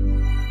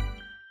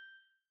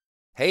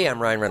 Hey,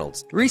 I'm Ryan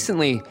Reynolds.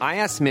 Recently, I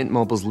asked Mint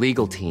Mobile's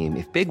legal team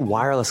if big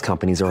wireless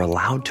companies are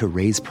allowed to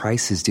raise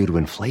prices due to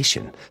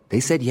inflation.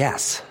 They said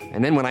yes.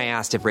 And then when I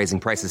asked if raising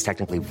prices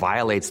technically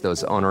violates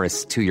those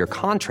onerous 2-year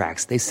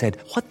contracts, they said,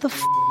 "What the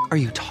f*** are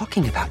you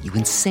talking about, you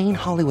insane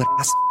Hollywood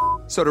ass?"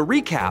 So to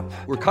recap,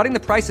 we're cutting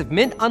the price of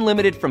Mint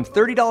Unlimited from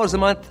 $30 a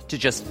month to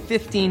just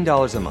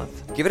 $15 a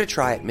month. Give it a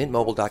try at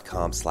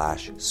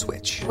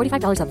mintmobile.com/switch.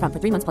 $45 up front for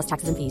 3 months plus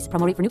taxes and fees.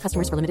 Promo rate for new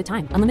customers for limited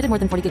time. Unlimited more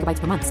than 40 gigabytes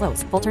per month.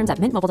 Slows full terms at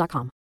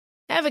mintmobile.com.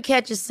 Ever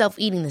catch yourself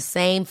eating the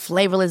same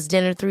flavorless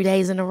dinner 3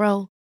 days in a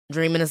row?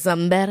 Dreaming of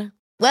something better?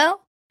 Well,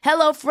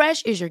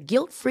 HelloFresh is your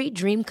guilt-free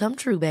dream come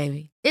true,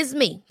 baby. It's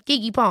me,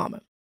 Keke Palmer.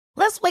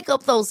 Let's wake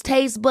up those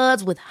taste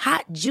buds with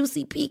hot,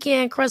 juicy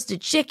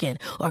pecan-crusted chicken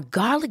or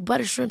garlic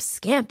butter shrimp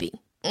scampi.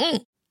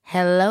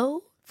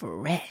 Hello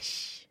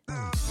Fresh.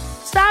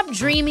 Stop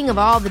dreaming of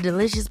all the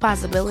delicious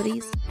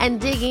possibilities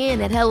and dig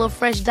in at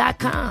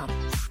HelloFresh.com.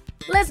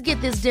 Let's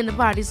get this dinner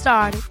party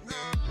started.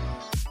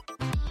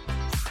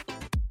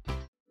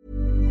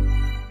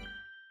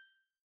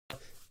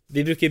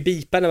 Vi brukar ju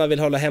bipa när man vill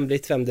hålla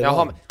hemligt vem det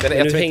var. Men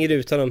nu hänger du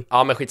ut honom.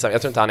 Ja, men skitsamma.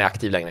 Jag tror inte han är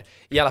aktiv längre.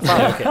 I alla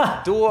fall,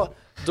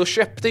 då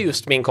köpte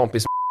just min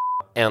kompis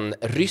en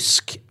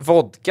rysk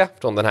vodka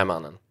från den här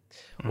mannen.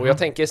 Och jag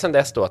tänker sen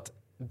dess då att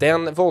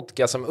den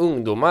vodka som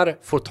ungdomar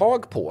får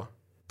tag på,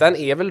 den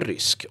är väl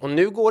rysk. Och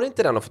nu går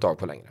inte den att få tag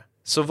på längre.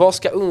 Så vad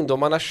ska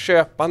ungdomarna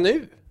köpa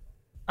nu?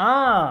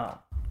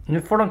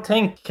 Nu får de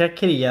tänka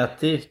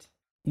kreativt.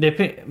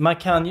 Man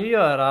kan ju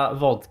göra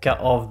vodka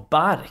av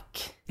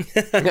bark.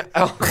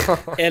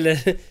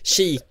 Eller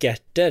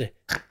kikärtor.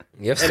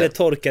 Eller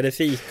torkade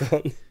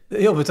fikon. Det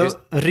är jobbigt att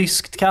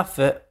ryskt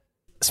kaffe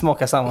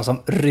smakar samma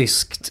som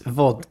ryskt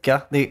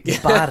vodka. Det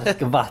är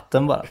bark och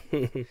vatten bara.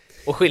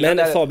 Och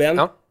skillnaden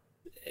Fabian,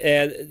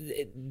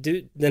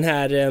 den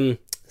här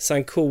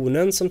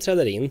sanktionen som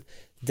träder in,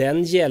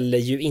 den gäller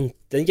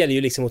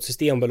ju liksom mot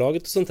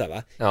Systembolaget och sånt här,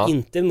 va? Ja.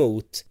 Inte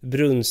mot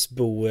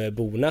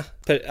Brunnsboborna.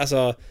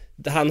 Alltså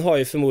han har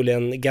ju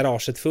förmodligen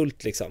garaget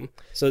fullt liksom.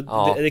 Så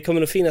det kommer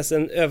nog finnas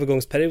en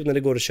övergångsperiod när det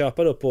går att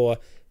köpa då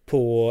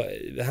på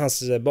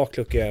hans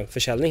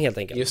bakluckeförsäljning helt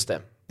enkelt. Just det.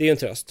 Det är ju en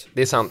tröst.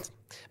 Det är sant.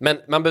 Men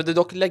man behövde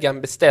dock lägga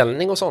en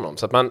beställning hos honom.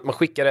 Så att man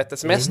skickar ett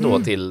sms då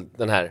till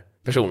den här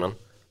personen.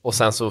 Och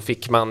sen så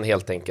fick man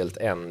helt enkelt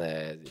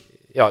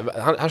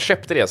han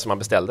köpte det som man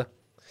beställde.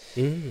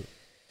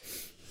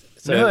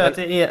 Så nu hör jag att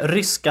det är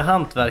ryska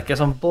hantverkare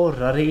som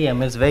borrar i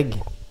Emils vägg.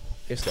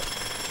 Just det.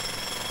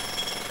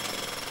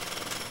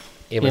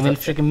 Emil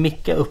försöker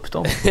micka upp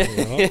dem.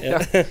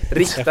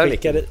 Riktar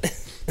micken.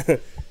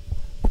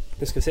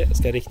 Nu ska vi se,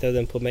 ska jag rikta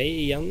den på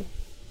mig igen.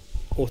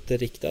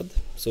 Återriktad.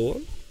 Så.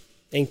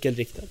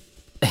 Enkelriktad.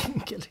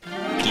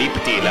 Klipp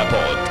till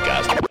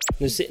podcast.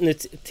 Nu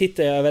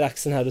tittar jag över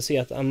axeln här och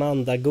ser att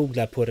Amanda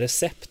googlar på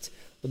recept.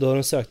 Och då har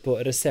hon sökt på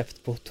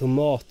recept på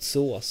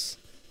tomatsås.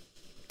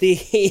 Det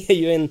är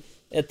ju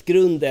ett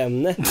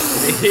grundämne.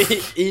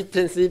 I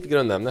princip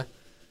grundämne.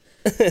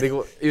 Det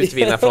går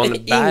utvinna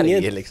från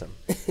berg liksom.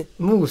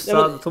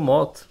 Mosad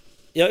tomat.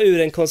 Ja, ur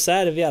en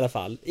konserv i alla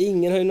fall.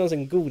 Ingen har ju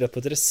någonsin googlat på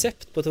ett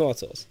recept på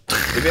tomatsås.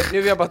 Nu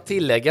vill jag bara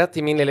tillägga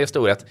till min lilla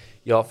historia att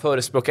jag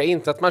förespråkar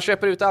inte att man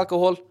köper ut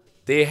alkohol.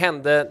 Det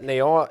hände när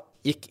jag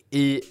gick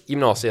i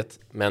gymnasiet,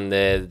 men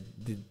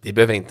det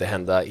behöver inte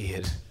hända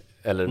er.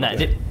 Eller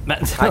nej,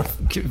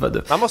 gud vad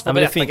du. Man måste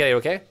berätta grejer,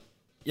 okej?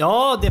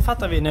 Ja, det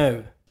fattar vi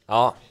nu.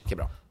 Ja, okej,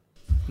 bra.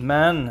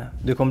 Men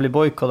du kommer bli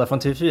bojkottad från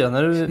TV4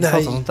 när du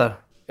pratar sånt där.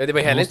 Ja, det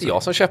var heller inte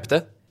jag som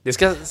köpte. Det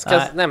ska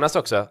nämnas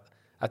också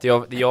att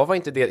jag var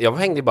inte det. Jag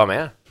hängde bara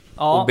med.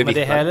 Ja, men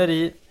det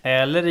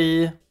häller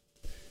i.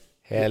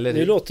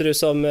 Nu låter du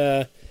som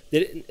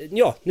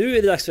nu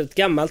är det dags för ett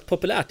gammalt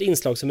populärt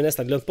inslag som vi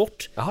nästan glömt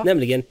bort. Aha.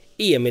 Nämligen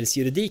Emils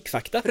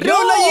juridikfakta.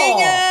 Rulla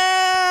jingeln!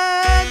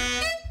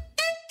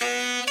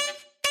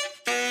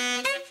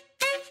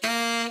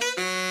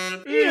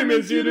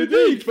 Emils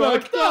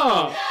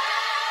juridikfakta!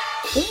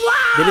 Wow!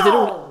 Det är lite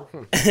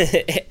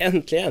roligt.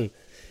 Äntligen.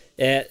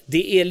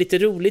 Det är lite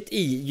roligt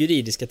i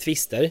juridiska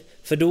tvister,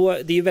 för då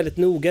det är ju väldigt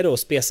noga då att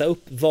spesa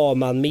upp vad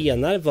man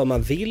menar, vad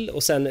man vill,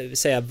 och sen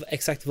säga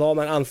exakt vad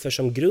man anför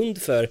som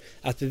grund för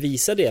att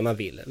bevisa det man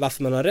vill,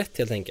 varför man har rätt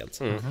helt enkelt.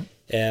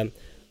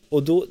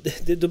 Och då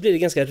blir det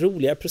ganska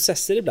roliga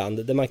processer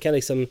ibland där man kan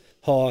liksom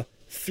ha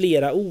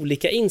flera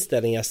olika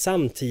inställningar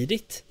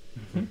samtidigt.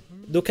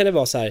 Då kan det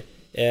vara så här,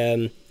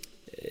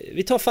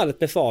 vi tar fallet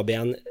med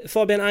Fabian.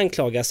 Fabian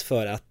anklagas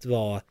för att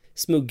vara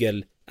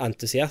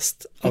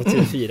smuggelentusiast av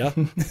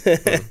TV4.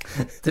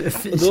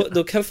 Och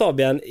då kan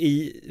Fabian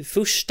i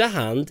första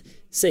hand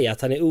säga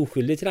att han är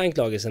oskyldig till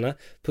anklagelserna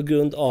på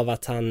grund av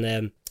att han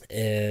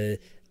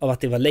av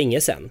att det var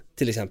länge sedan,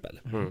 till exempel.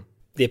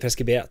 Det är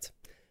preskriberat.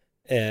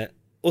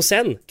 Och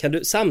sen kan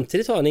du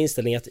samtidigt ha en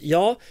inställning att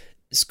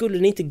skulle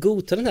ni inte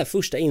godta den här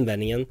första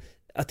invändningen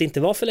att det inte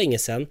var för länge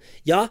sedan,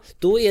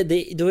 då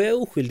är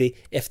jag oskyldig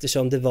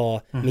eftersom det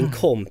var min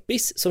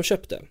kompis som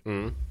köpte.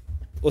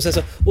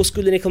 Och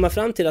skulle ni komma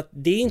fram till att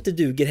det inte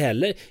duger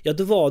heller,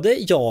 då var det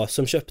jag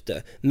som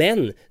köpte,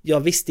 men jag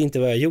visste inte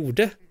vad jag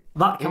gjorde.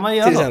 Va? Kan man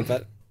göra till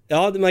exempel?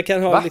 Ja, man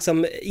kan ha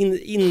liksom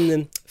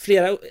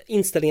flera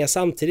inställningar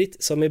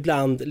samtidigt som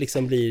ibland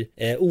liksom blir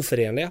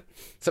oförenliga.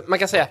 Så man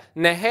kan säga,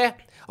 nej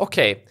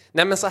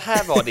men så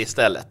här var det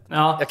istället.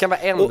 Jag kan bara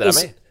ändra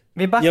mig.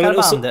 Vi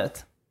backar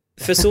bandet.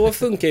 För så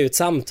funkar ju ett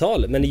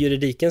samtal, men i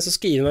juridiken så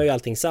skriver man ju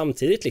allting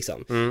samtidigt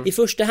liksom. I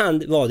första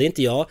hand var det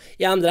inte jag,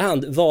 i andra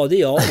hand var det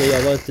jag och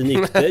jag var inte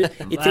nykter.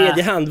 I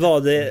tredje hand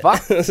var det... Va?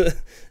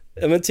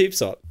 Ja, men typ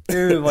så.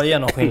 Det var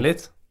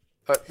genomskinligt.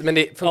 Men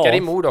det funkar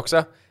i mord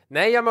också.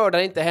 Nej, jag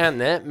mördade inte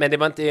henne, men det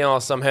var inte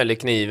jag som höll i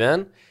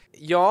kniven.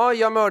 Ja,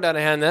 jag mördade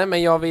henne,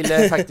 men jag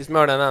ville faktiskt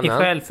mörda en annan. I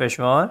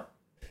självförsvar.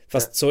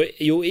 Fast så,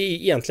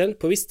 egentligen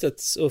på visst sätt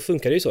så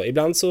funkar det ju så.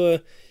 Ibland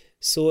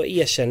så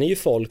erkänner ju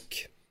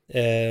folk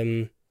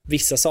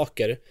vissa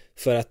saker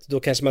för att då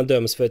kanske man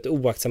döms för ett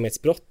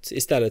oaktsamhetsbrott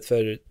istället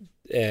för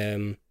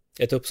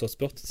ett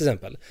uppsåtsbrott till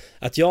exempel.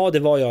 Att det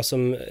var jag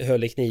som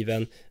höll i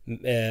kniven,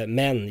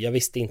 men jag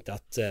visste inte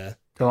att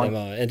den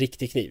var en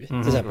riktig kniv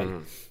till exempel.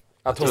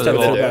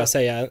 Istället för att bara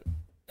säga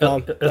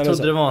jag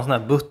trodde det var en sån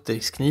här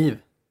butterskniv.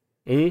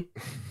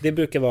 Det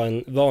brukar vara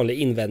en vanlig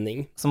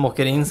invändning som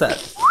åker in så här.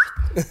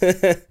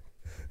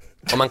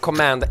 Om man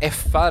command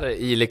F-ar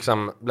i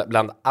liksom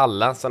bland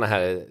alla såna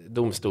här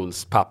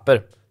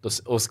domstolspapper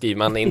och skriver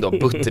man in då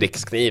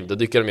butterikskniv, då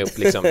dyker de upp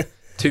liksom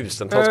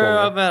tusentals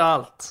gånger.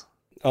 Överallt.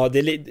 Ja,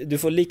 du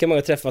får lika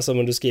många träffar som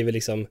om du skriver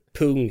liksom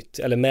punkt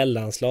eller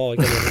mellanslag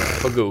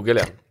eller på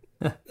Google,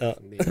 ja.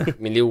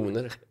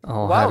 Miljoner.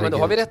 Wow, men då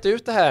har vi rätt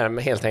ut det här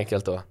med, helt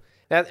enkelt då.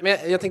 Men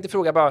jag tänkte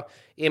fråga bara,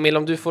 Emil,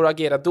 om du får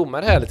agera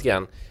domare här lite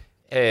grann.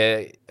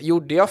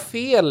 Gjorde jag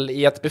fel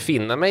i att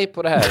befinna mig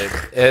på det här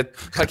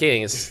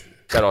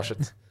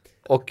parkeringsgaraget?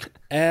 Och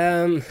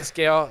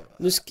ska jag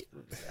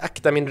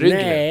akta min rygg?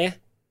 Nej.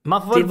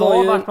 Man får väl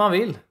vara vart man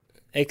vill.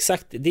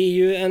 Exakt, det är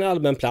ju en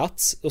allmän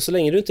plats. Och så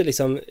länge du inte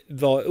liksom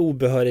var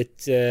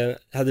obehörigt,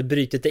 hade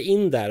brytit dig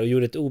in där och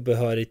gjorde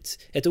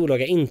ett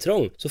olaga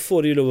intrång, så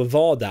får du ju lov att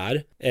vara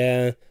där.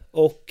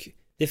 Och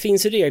det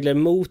finns ju regler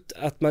mot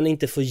att man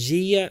inte får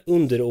ge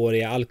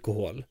underåriga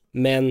alkohol.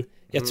 Men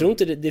jag tror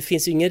inte det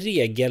finns ju ingen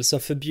regel som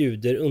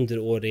förbjuder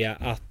underåriga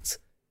att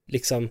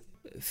liksom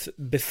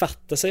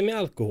befatta sig med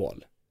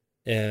alkohol.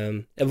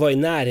 Vara i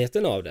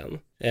närheten av den.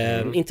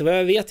 Inte vad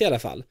jag vet i alla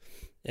fall.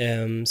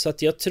 Så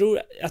att jag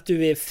tror att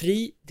du är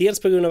fri, dels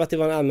på grund av att det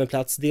var en allmän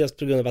plats, dels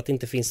på grund av att det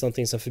inte finns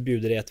någonting som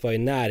förbjuder dig att vara i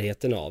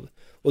närheten av.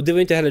 Och det var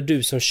inte heller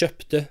du som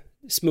köpte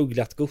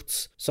smugglat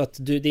gods. Så att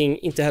det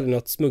är inte heller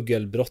något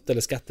smuggelbrott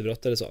eller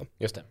skattebrott eller så.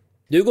 Just det.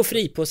 Du går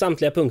fri på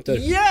samtliga punkter.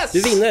 Yes!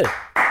 Du vinner.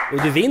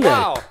 Och du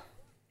vinner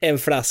en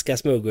flaska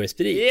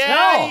smuggelsprit.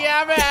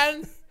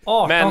 Jajamän!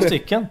 18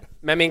 stycken.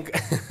 Men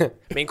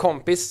min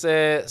kompis,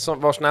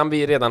 vars namn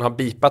vi redan har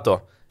bipat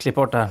då. Klipp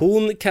bort det här.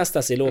 Hon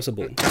kastas i lås och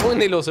bom.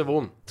 Hon är i lås och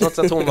bom. Trots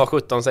att hon var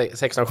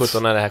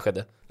 16-17 när det här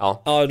skedde.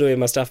 Ja, då är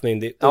man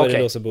straffmyndig. Då är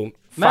det lås och bom.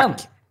 Men!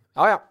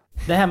 Ja.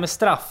 Det här med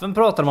straffen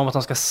pratar de om att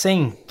de ska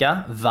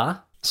sänka, va?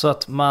 Så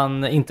att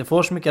man inte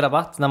får så mycket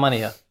rabatt när man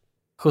är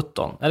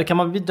 17. Eller kan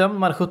man bli dömd när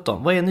man är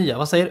 17? Vad är nya?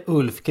 Vad säger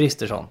Ulf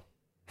Kristersson?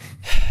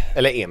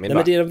 Eller Emil. Nej,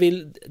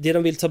 men det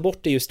de vill ta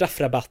bort är ju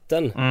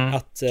straffrabatten.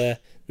 Att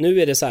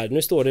nu är det så här,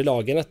 nu står det i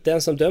lagen att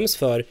den som döms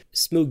för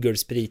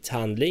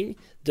smuggelsprithandling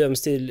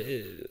döms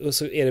till, och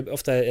så är det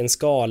ofta en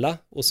skala,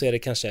 och så är det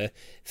kanske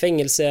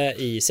fängelse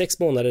i 6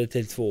 månader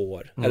till 2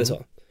 år eller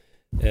så.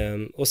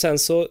 Och sen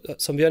så,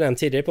 som vi har nämnt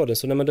tidigare på den,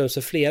 så när man döms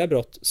för flera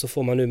brott så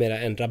får man numera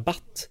en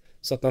rabatt,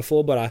 så att man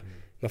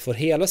får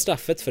hela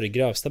straffet för det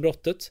grövsta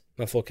brottet,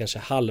 man får kanske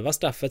halva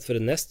straffet för det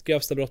näst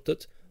grövsta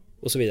brottet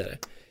och så vidare.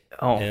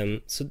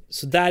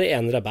 Så där är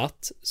en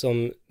rabatt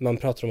som man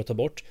pratar om att ta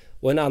bort.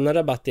 Och en annan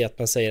rabatt är att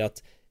man säger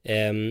att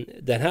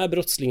den här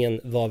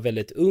brottslingen var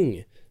väldigt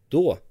ung,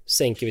 då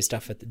sänker vi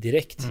straffet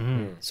direkt.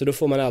 Så då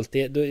får man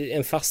alltid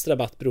en fast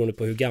rabatt beroende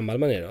på hur gammal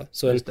man är då.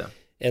 Så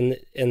en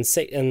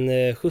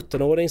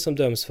 17-åring som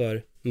döms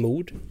för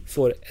mord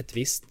får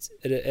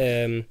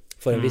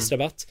en viss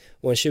rabatt,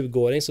 och en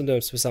 20-åring som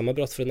döms för samma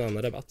brott får en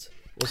annan rabatt.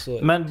 Och så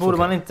men borde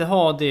man inte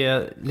ha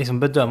det, liksom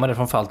bedöma det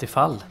från fall till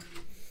fall?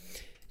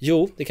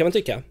 Jo, det kan man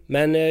tycka.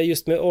 Men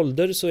just med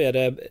ålder så är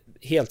det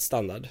helt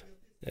standard.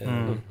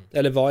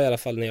 Eller var i alla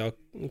fall när jag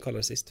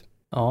kollade sist.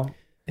 Ja,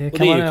 det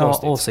kan man ju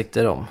ha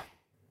åsikter om.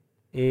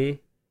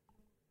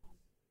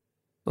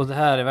 Och det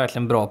här är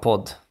verkligen bra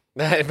podd.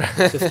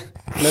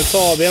 Men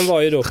Fabian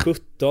var ju då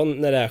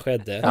 17 när det här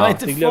skedde.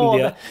 Det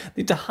glömde jag. Det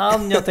är inte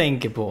han jag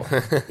tänker på.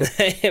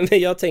 Nej, men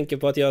jag tänker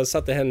på att jag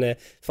satte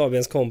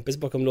Fabians kompis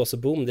bakom lås och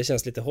bom. Det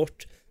känns lite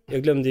hårt.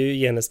 Jag glömde ju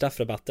ge henne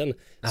straffrabatten.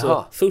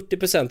 Aha. Så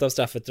 40% av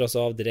straffet dras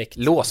av direkt.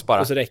 Lås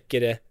bara. Och så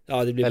räcker det.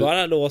 Ja, det blir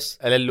bara lås.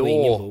 Eller och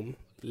ingen bom.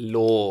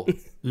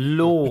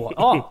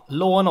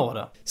 Lån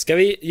då. Ska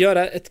vi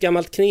göra ett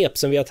gammalt knep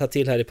som vi har tagit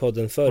till här i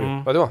podden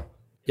förr? Vadå?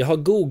 Jag har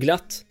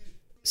googlat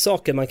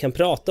saker man kan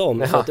prata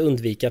om för att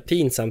undvika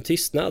pinsam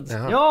tystnad.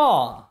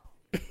 Ja!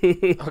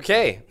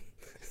 Okej.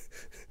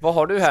 Vad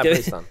har du här på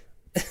listan?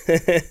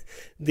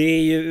 Det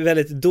är ju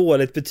väldigt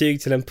dåligt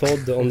betyg till en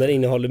podd om den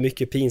innehåller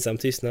mycket pinsam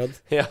tystnad.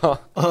 Ja.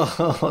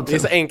 Det är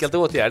så enkelt att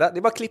åtgärda. Det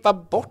är bara att klippa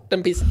bort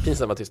den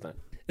pinsamma tystnaden.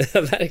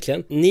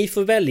 Verkligen. Ni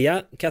får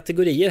välja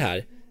kategorier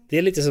här. Det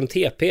är lite som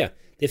TP.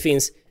 Det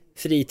finns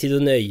fritid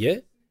och nöje,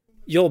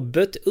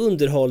 jobbet,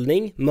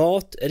 underhållning,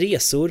 mat,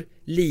 resor,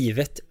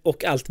 livet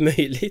och allt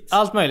möjligt.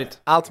 Allt möjligt.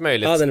 Allt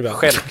möjligt. Ja, den är bra.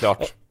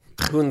 Självklart.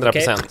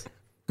 100%.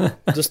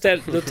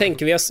 Då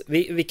tänker vi oss,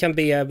 vi kan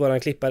be våran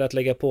klippare att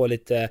lägga på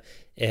lite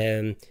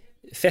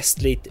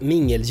festligt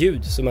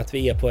mingelljud, som att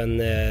vi är på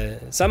en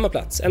samma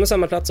plats, en och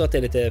samma plats, så att det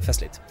är lite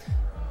festligt.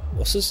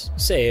 Och så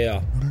säger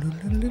jag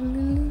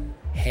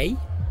hej.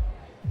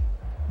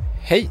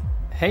 Hej.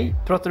 Hej,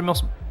 pratar du med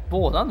oss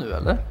båda nu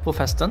eller? På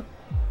festen?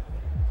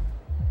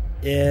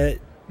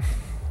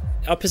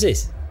 Ja,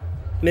 precis.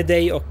 Med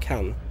dig och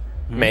han.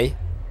 Mig?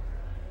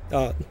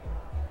 Ja.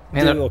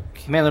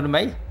 Menar du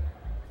mig?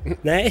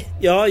 Nej,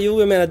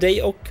 jag menar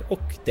dig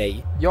och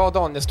dig. Jag och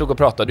Daniel stod och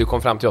pratade, du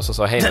kom fram till oss och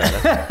sa hej med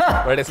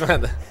det. Var det som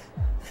hände?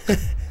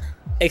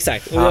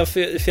 Exakt, och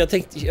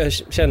jag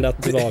kände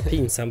att det var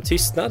pinsam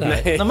tystnad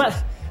här. Nej, men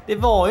det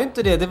var ju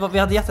inte det. Vi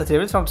hade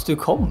jättetrevligt fram tills du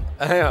kom.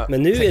 Ja.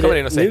 Men nu är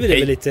det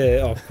väl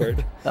lite awkward.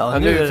 Ja,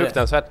 nu är det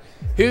fruktansvärt.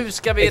 Hur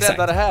ska vi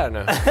rädda det här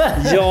nu?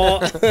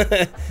 Ja,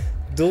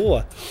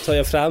 då tar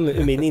jag fram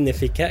ur min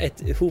innerficka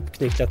ett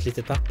hopknycklat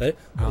litet papper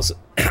och så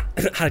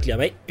harklar jag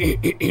mig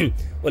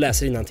och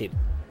läser innantill.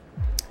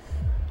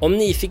 Om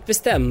ni fick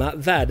bestämma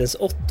världens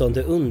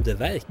 8:e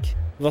underverk,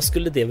 vad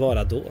skulle det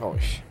vara då?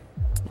 Oj,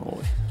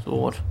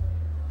 svår.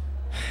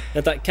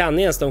 Vänta, kan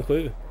ni ens de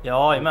 7?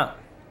 Ja, men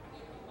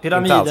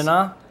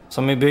pyramiderna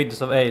som är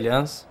byggdes av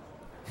aliens.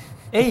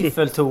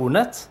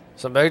 Eiffeltornet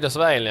som byggdes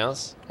av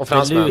aliens. Och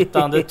fransmän. Det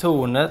lutande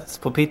tornet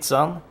på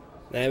pizzan.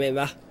 Nej, men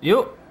va?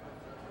 Jo.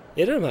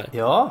 Är det de här?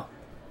 Ja.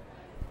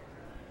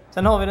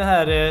 Sen har vi det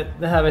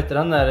här vet du,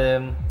 den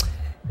där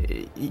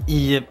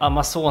i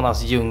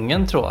Amazonas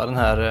djungeln, tror jag, den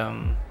här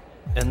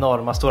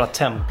enorma stora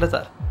templet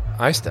där.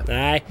 Ja, just det.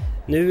 Nej,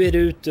 nu är du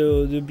ute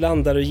och du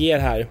blandar och ger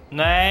här.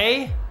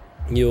 Nej.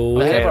 Jo.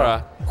 Det är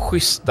bara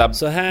schyssta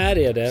så här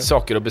är det.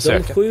 Saker att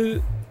besöka.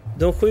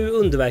 De 7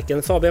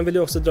 underverken. Fabian vill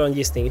ju också dra en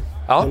gissning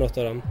på något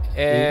av dem.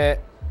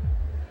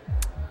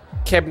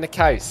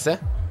 Kebnekaise.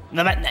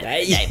 Nej.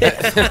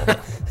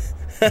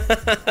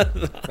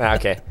 Nej,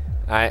 okej.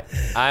 Nej,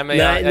 men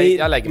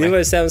jag lägger mig. Ni var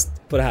ju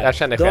sämst på det här. Jag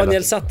känner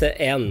Daniel satte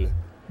en.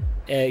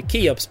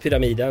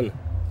 Keopspyramiden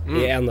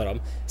är en av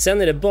dem.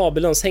 Sen är det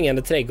Babylons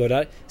hängande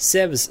trädgårdar,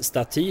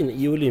 Zeus-statyn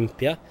i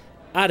Olympia,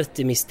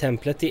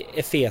 Artemis-templet i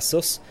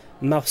Efesos,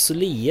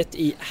 mausoleet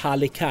i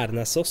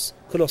Halikarnassos,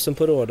 kolossen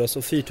på Rhodos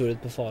och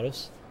fyrtornet på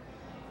Faros.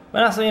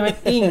 Men alltså,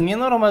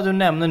 ingen av de du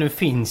nämner nu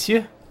finns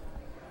ju.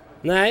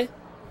 Nej.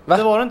 Va?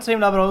 Det var inte så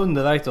himla bra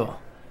underverk då.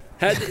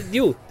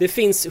 Jo, det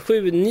finns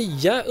 7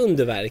 nya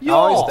underverk.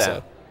 Ja, just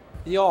det.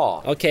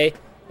 Ja. Okej,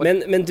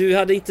 men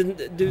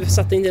du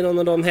satte inte någon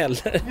av dem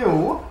heller.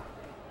 Jo.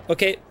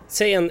 Okej,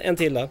 säg en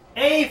till då.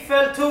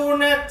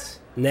 Eiffeltornet.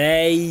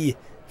 Nej.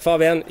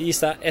 Fabian,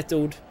 gissa ett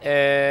ord.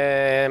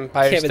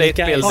 Empire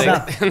State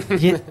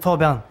Building.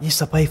 Fabian,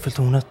 gissa på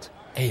Eiffeltornet.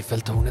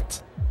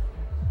 Eiffeltornet.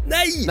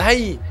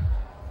 Nej!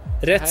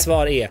 Rätt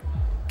svar är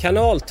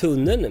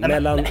kanaltunneln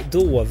mellan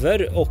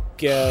Dover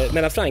och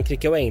mellan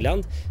Frankrike och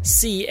England,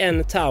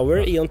 CN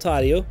Tower i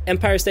Ontario,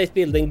 Empire State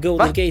Building,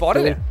 Golden Gate. Var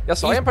det? Jag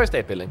sa Empire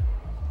State Building.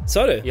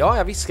 Sa du? Ja,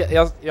 jag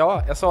viskade.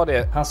 Jag sa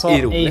det. Han sa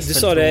ironiskt. Du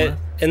sa det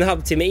en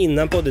halvtimme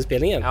innan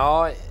poddinspelningen.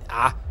 Ja.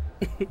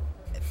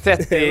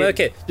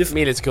 30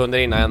 millisekunder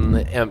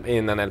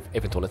innan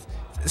Eiffeltornet.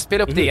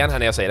 Spela upp det igen här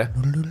när jag säger det.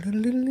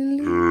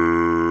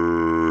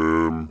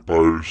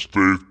 Empire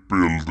State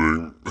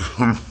Building.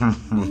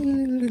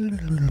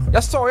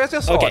 Jag sa ju att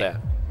jag sa det.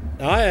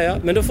 Ja,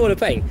 men då får du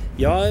poäng.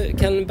 Jag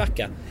kan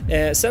backa.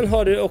 Sen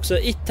har du också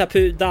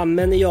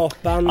Itapu-dammen i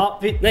Japan,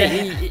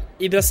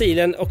 i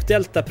Brasilien och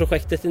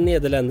Delta-projektet i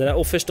Nederländerna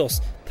och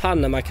förstås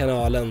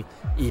Panamakanalen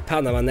i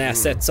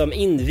Panamanäset som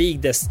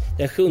invigdes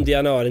den 7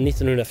 januari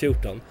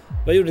 1914.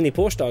 Vad gjorde ni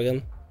på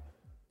årsdagen?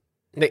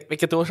 Nej,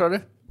 vilket år sa du?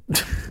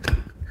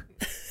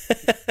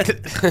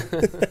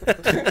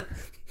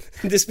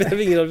 Det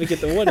spelar ingen roll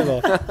vilket år det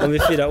var om vi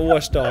firar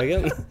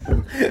årsdagen.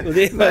 Och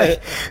det var... Nej,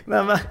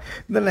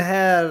 men den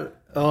här...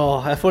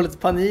 jag får lite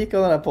panik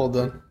av den här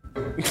podden.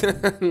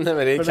 Nej,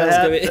 men det kan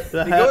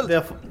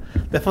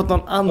det har fått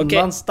någon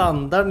annan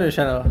standard nu,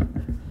 känner jag.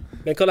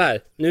 Men kolla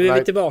här, nu är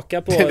vi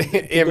tillbaka på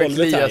Emil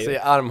kliar sig i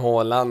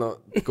armhålan och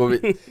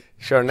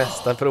kör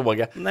nästa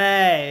fråga.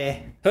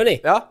 Nej.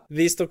 Hörni,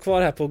 vi står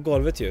kvar här på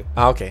golvet ju.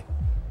 Okej.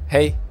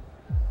 Hej.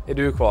 Är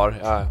du kvar?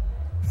 Ja.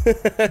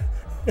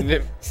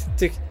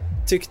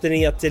 tyckte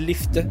ni att det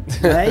lyfte?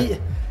 Nej.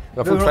 Det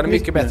var fortfarande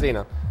mycket bättre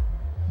innan.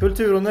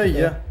 Kultur och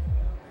nöje.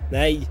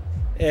 Nej.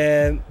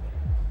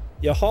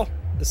 Jaha.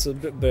 Så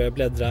börjar jag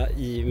bläddra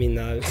i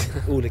mina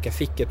olika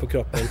fickor på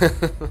kroppen.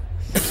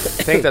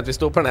 Tänk dig att vi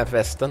står på den här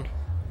festen.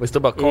 Vi står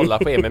bara och kollar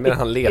på Emil medan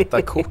han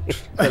letar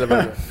kort. Eller vad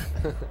det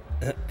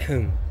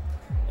är.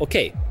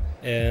 Okej.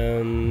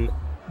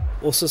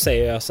 Och så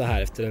säger jag så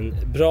här efter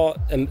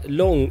en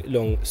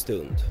lång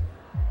stund.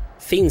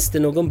 Finns det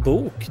någon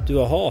bok du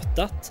har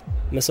hatat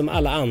men som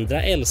alla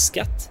andra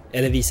älskat?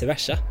 Eller vice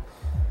versa?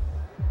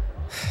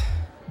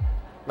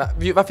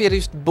 Varför är det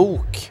just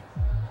bok?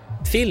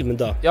 Film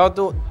då? Ja,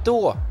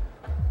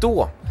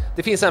 då.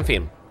 Det finns en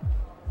film.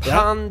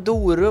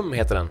 Pandorum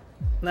heter den.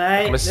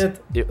 Nej,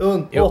 det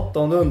är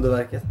åttonde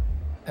underverket.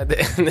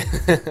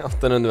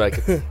 Åttonde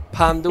underverket.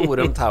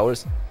 Pandorum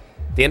Towers.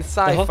 Det är en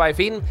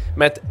sci-fi-film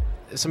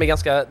som är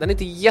ganska... Den är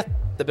inte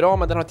jättebra,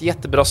 men den har ett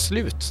jättebra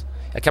slut.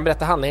 Jag kan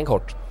berätta handlingen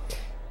kort.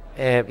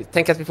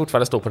 Tänk att vi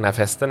fortfarande står på den här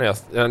festen och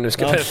jag nu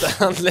ska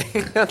berätta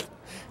handlingen.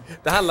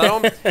 Det handlar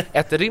om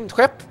ett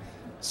rymdskepp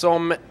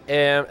som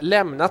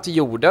lämnat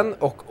jorden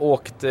och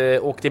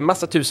åkt i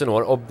massa tusen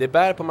år, och det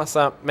bär på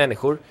massa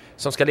människor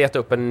som ska leta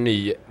upp en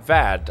ny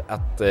värld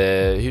att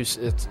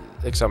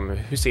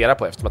husera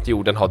på, eftersom att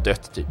jorden har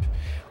dött typ.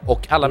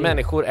 Och alla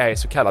människor är i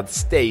så kallad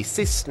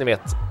stasis, ni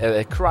vet,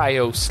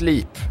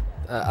 cryo-sleep.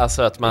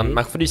 Alltså att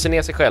man fryser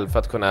ner sig själv för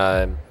att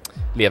kunna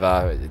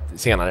leva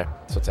senare,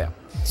 så att säga.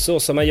 Så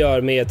som man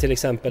gör med till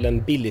exempel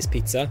en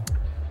Billys-pizza.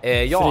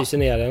 Ja, fryser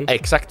ner den.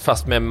 Exakt,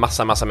 fast med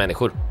massa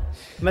människor.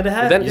 Men det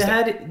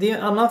är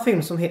en annan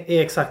film som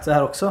är exakt så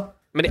här också.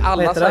 Men det är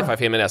alla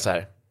sci-fi-filmer är så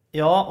här.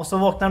 Ja, och så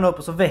vaknar han upp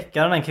och så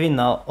väcker han en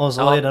kvinna och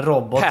så är det en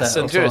robot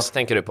Passengers där. Så...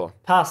 tänker du på.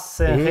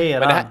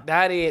 Passageraren. Men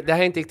det här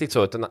är inte riktigt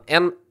så, utan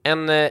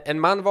en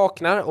man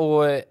vaknar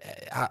och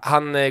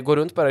han går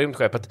runt på det här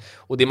rymdskeppet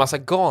och det är massa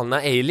galna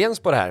aliens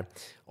på det här.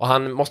 Och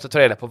han måste ta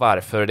reda på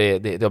varför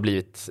det har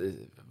blivit...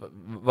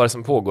 vad det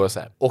som pågår och så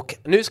här. Och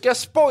nu ska jag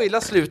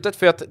spoila slutet,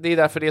 för att det är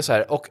därför det är så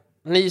här. Och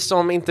ni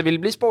som inte vill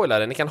bli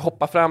spoilade, ni kan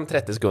hoppa fram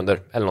 30 sekunder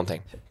eller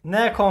någonting.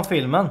 När kom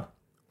filmen?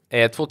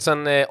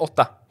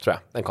 2008 tror jag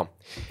den kom.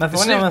 Men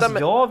frågan är om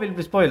jag vill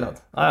bli spoilad.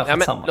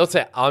 Men låt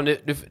säga,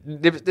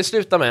 det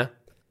slutar med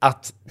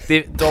att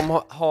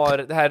de har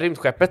det här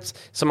rymdskeppet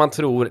som man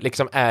tror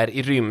liksom är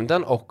i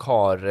rymden och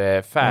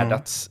har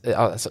färdats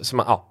som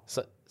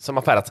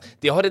har färdats.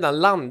 Det har redan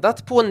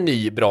landat på en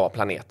ny bra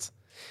planet.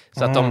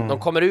 Så att de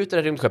kommer ut i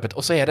det rymdskeppet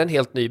och så är det en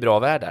helt ny bra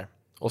värld där.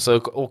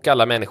 Och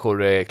alla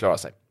människor klarar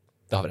sig.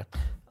 Det har vi det.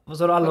 Vad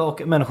sa du, alla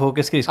människor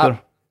åker skridskor?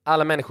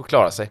 Alla människor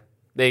klarar sig.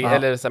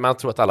 Eller så man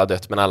tror att alla har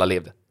dött, men alla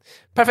levde.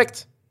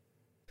 Perfekt.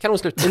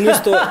 Kanonslut.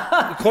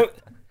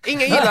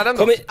 Ingen gillar den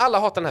då. Alla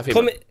hatar den här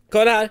filmen.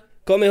 Kolla här.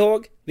 Kom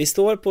ihåg, vi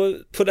står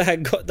på det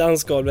här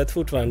dansgolvet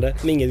fortfarande.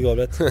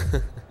 Mingelgolvet.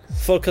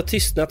 Folk har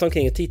tystnat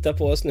omkring och tittar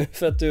på oss nu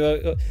för att du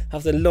har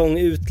haft en lång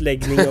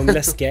utläggning om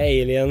läskiga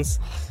aliens.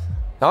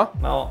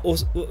 Ja. Och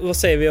vad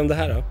säger vi om det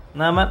här då?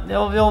 Nej men,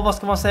 vad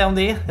ska man säga om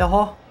det?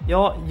 Jaha,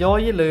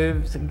 jag gillar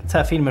ju så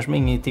här filmer som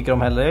ingen tycker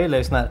om heller. Jag gillar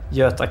ju sån här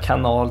Göta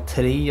kanal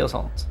 3 och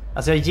sånt.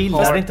 Alltså jag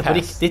gillar det inte på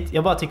riktigt.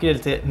 Jag bara tycker det är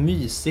lite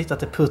mysigt att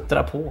det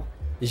puttrar på.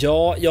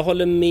 Ja, jag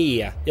håller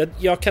med.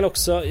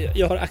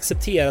 Jag har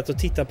accepterat att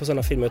titta på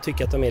sådana filmer och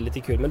tycker att de är lite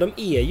kul, men de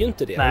är ju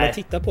inte det när man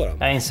tittar på dem.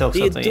 Jag inser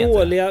också det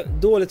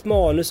är dåligt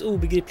manus,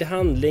 obegriplig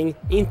handling,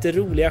 inte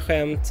roliga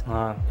skämt.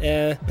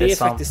 Det är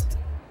faktiskt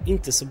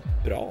inte så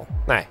bra.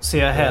 Nej. Så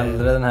jag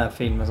hellre den här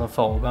filmen som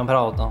Fabian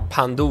pratar om.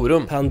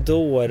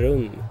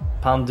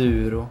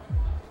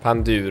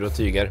 Panduro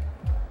tyger.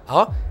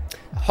 Ja.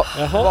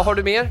 Vad har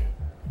du mer?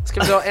 Ska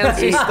vi ta en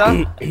sista?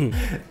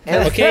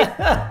 Okej.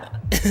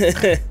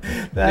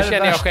 Nu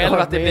känner jag själv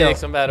att det blir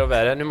liksom värre och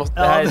värre. Det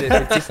här är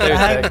det sista utväg. Det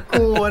här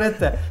går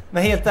inte.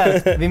 Men helt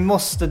ärligt, vi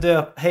måste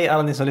döpa... Hej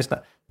alla ni som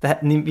lyssnar.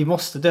 Vi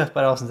måste döpa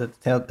det här avsnittet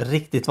till något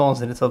riktigt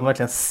vansinnigt så att man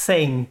verkligen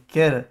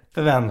sänker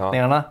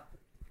förväntningarna.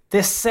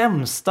 Det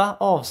sämsta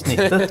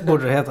avsnittet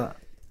borde det heta.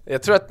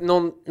 Jag tror att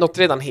något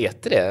redan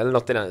heter det, eller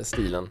något i den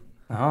stilen.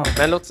 Aha.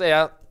 Men låt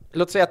säga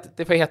att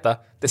det får heta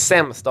det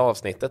sämsta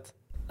avsnittet.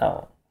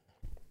 Ja.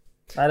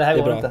 Nej, det här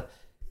går inte.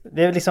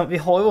 Det är liksom, vi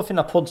har ju vår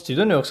fina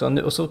poddstudio nu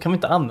också, och så kan vi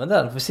inte använda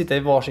den för vi sitter i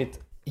varsitt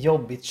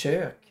jobbigt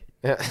kök.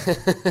 Ja.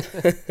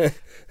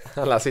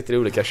 Alla sitter i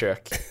olika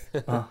kök.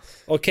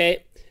 Okej.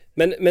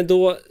 Men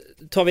då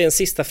tar vi en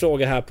sista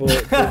fråga här på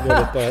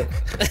bordet bara.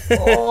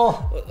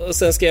 Och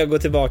sen ska jag gå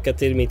tillbaka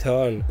till mitt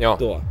hörn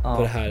på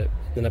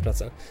den här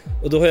platsen.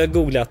 Och då har jag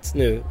googlat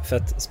nu för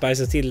att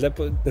spicea till det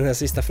på den här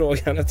sista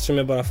frågan, eftersom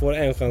jag bara får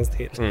en chans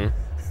till.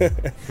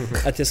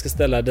 Att jag ska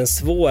ställa den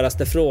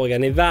svåraste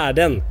frågan i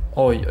världen.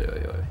 Oj.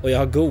 Och jag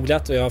har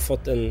googlat och jag har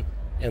fått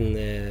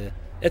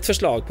ett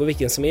förslag på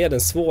vilken som är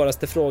den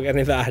svåraste frågan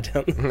i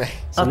världen.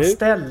 Att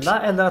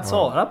ställa eller att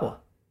svara på?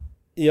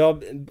 Ja,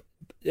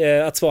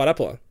 att svara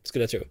på,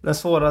 skulle jag tro. Den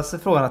svåraste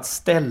frågan att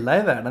ställa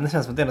i världen, det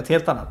känns som att det är något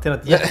helt annat. Det är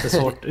något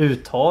jättesvårt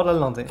uttal eller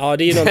någonting. Ja,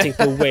 det är ju någonting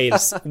på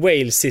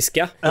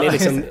walesiska. Det är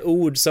liksom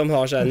ord som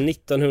har så här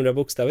 1900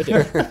 bokstäver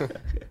typ.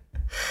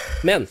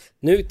 Men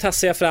nu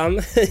tassar jag fram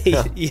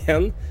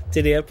igen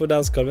till er på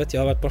dansgolvet.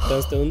 Jag har varit borta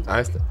en stund. Ja,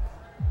 just det.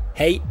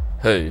 Hej.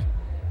 Hej.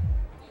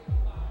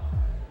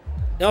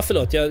 Ja,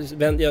 förlåt.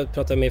 Jag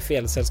pratar med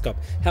fel sällskap.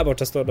 Här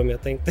borta står de,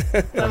 jag tänkte.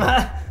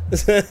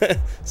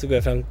 Så går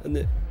jag fram.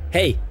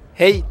 Hej.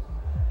 Hej.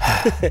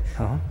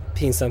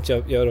 Pinsamt,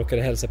 jag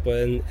råkade hälsa på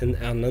en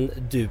annan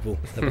duo.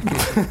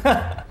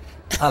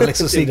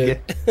 Alex och Sigge.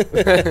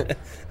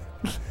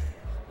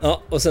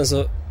 Ja, och sen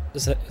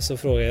så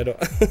frågar jag då.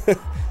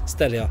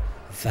 Ställer jag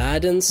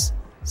världens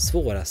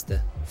svåraste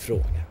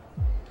fråga.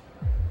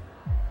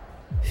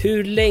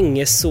 Hur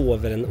länge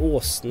sover en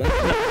åsna?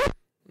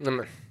 Nej,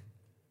 men.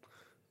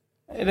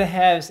 Är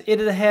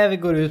det här vi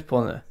går ut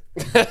på nu?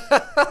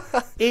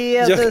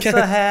 Så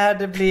här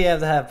det blev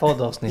det här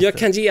poddavsnittet? Jag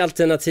kan ge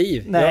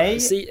alternativ. Nej.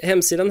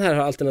 Hemsidan här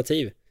har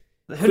alternativ.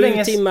 Hur 7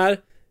 länge... timmar,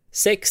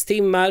 6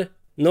 timmar,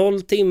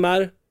 0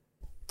 timmar.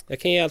 Jag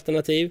kan ge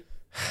alternativ.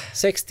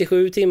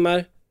 67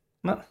 timmar.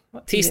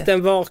 Tills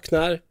den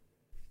vaknar.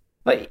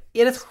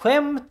 Är det ett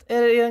skämt?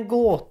 Är det en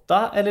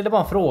gåta? Eller är det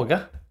bara en fråga?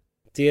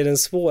 Det är den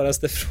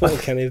svåraste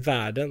frågan i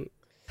världen.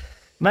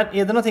 Men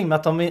är det någonting med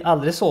att de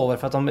aldrig sover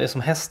för att de är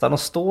som hästar, de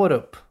står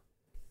upp?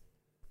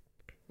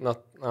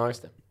 Ja,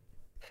 just det.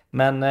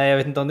 Men jag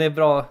vet inte om det är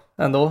bra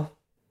ändå.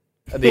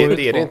 Ja, det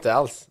är det inte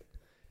alls.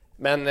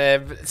 Men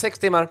 6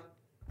 timmar.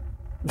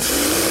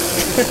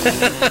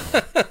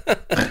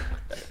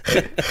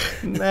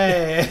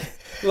 Nej.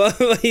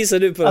 Vad gissar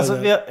du på?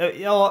 Alltså,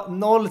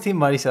 0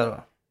 timmar gissar jag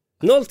då.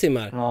 0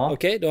 timmar? Ja.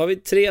 Okej, då har vi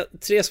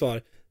tre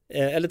svar.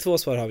 Eller 2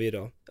 svar har vi ju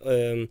då.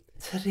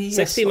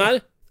 6 timmar?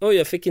 Oj,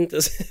 jag fick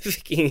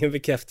ingen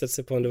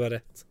bekräftelse på om det var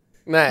rätt.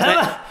 Nej.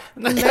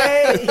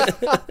 Nej.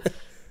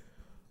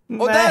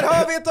 Och där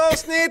har vi ett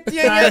avsnitt,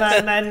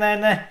 gänget!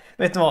 Nej.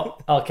 Vet du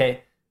vad?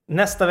 Okej.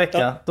 Nästa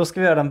vecka, då ska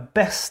vi göra den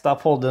bästa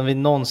podden vi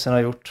någonsin har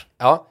gjort.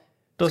 Ja.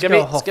 Då Ska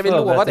vi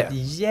lova det? Ett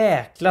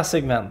jäkla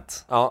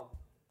segment. Ja.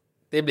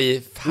 Det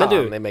blir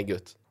fan med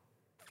gött.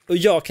 Och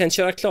jag kan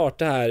köra klart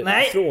det här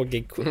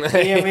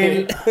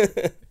Emil.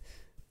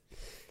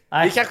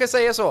 Vi kanske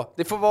säger så.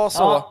 Det får vara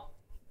så. Ja.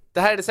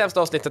 Det här är det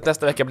sämsta avsnittet,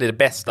 nästa vecka blir det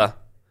bästa.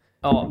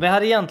 Ja, vi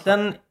hade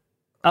egentligen...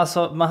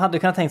 Alltså, man hade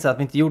kunnat tänka sig att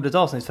vi inte gjorde ett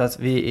avsnitt för att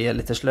vi är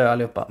lite slöa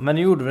allihopa. Men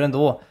nu gjorde vi det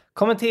ändå.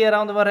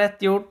 Kommentera om det var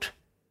rätt gjort.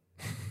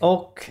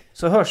 Och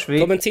så hörs vi.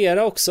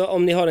 Kommentera också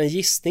om ni har en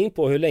gissning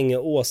på hur länge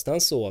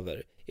åsnan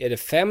sover. Är det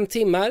 5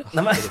 timmar?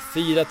 Är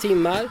det 4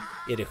 timmar?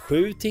 Är det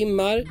 7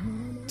 timmar?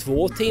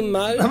 2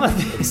 timmar? Är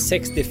det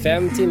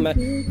 65 timmar?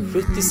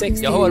 76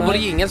 timmar? Jag hör vår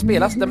jingel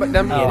spelas.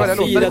 Den är det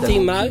 4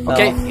 timmar?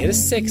 Okej. Är det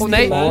 6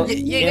 nej. timmar?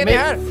 Jingeln är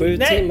här! 7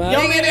 timmar?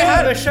 Jag är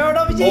överkörd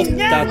av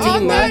jingeln! 8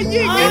 timmar?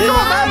 Jingeln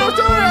kommer och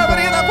tar över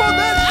hela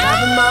podden!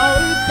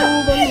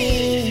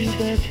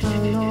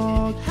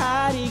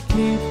 Här i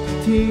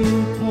Klipp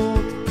till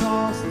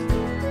podcast.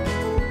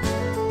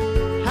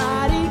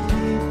 Här i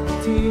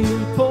Klipp till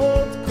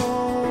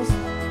podcast.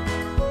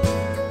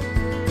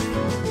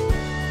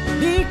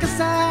 Lika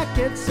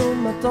säkert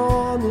som att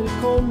Daniel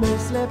kommer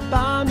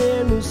släppa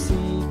mer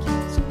musik,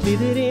 så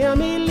glider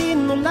Emil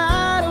in och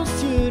lär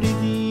oss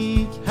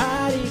juridik.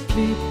 Här i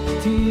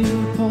Klipp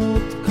till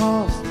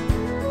podcast.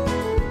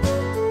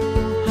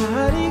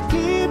 Här i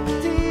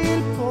Klipp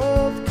till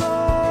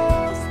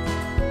podcast.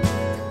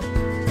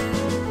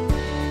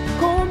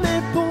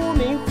 Kommer på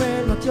mig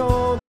själv att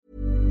jag...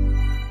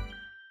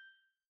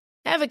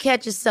 Ever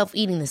catch yourself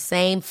eating the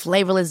same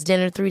flavorless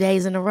dinner 3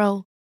 days in a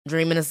row?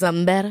 Dreaming of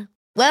something better?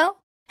 Well,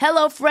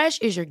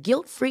 HelloFresh is your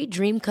guilt-free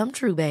dream come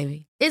true,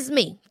 baby. It's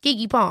me,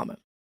 Keke Palmer.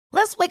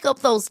 Let's wake up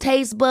those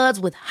taste buds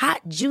with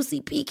hot,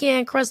 juicy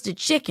pecan-crusted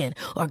chicken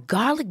or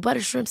garlic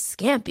butter shrimp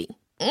scampi.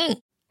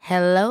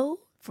 Hello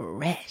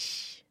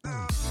Fresh.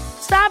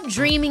 Stop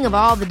dreaming of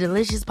all the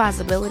delicious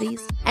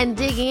possibilities and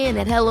dig in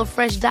at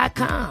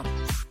HelloFresh.com.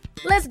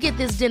 Let's get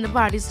this dinner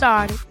party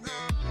started.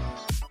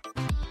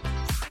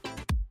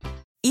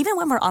 Even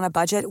when we're on a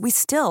budget, we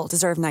still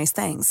deserve nice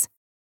things.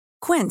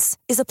 Quince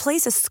is a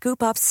place to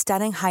scoop up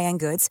stunning high-end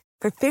goods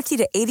for 50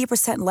 to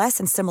 80% less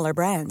than similar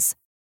brands.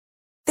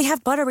 They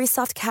have buttery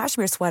soft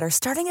cashmere sweaters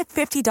starting at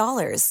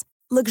 $50,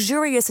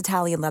 luxurious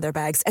Italian leather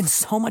bags, and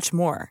so much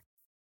more.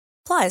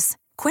 Plus,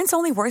 Quince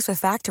only works with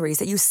factories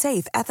that use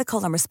safe,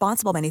 ethical, and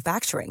responsible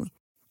manufacturing.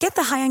 Get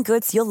the high-end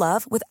goods you'll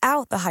love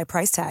without the high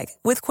price tag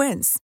with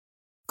Quince.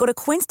 Go to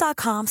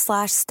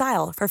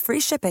quince.com/style for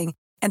free shipping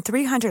and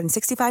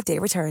 365-day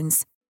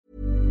returns.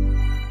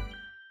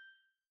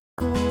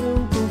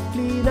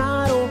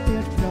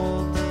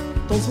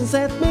 De som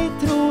sett mig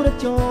tror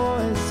att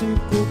jag är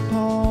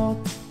psykopat.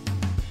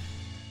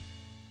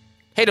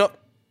 Hej då!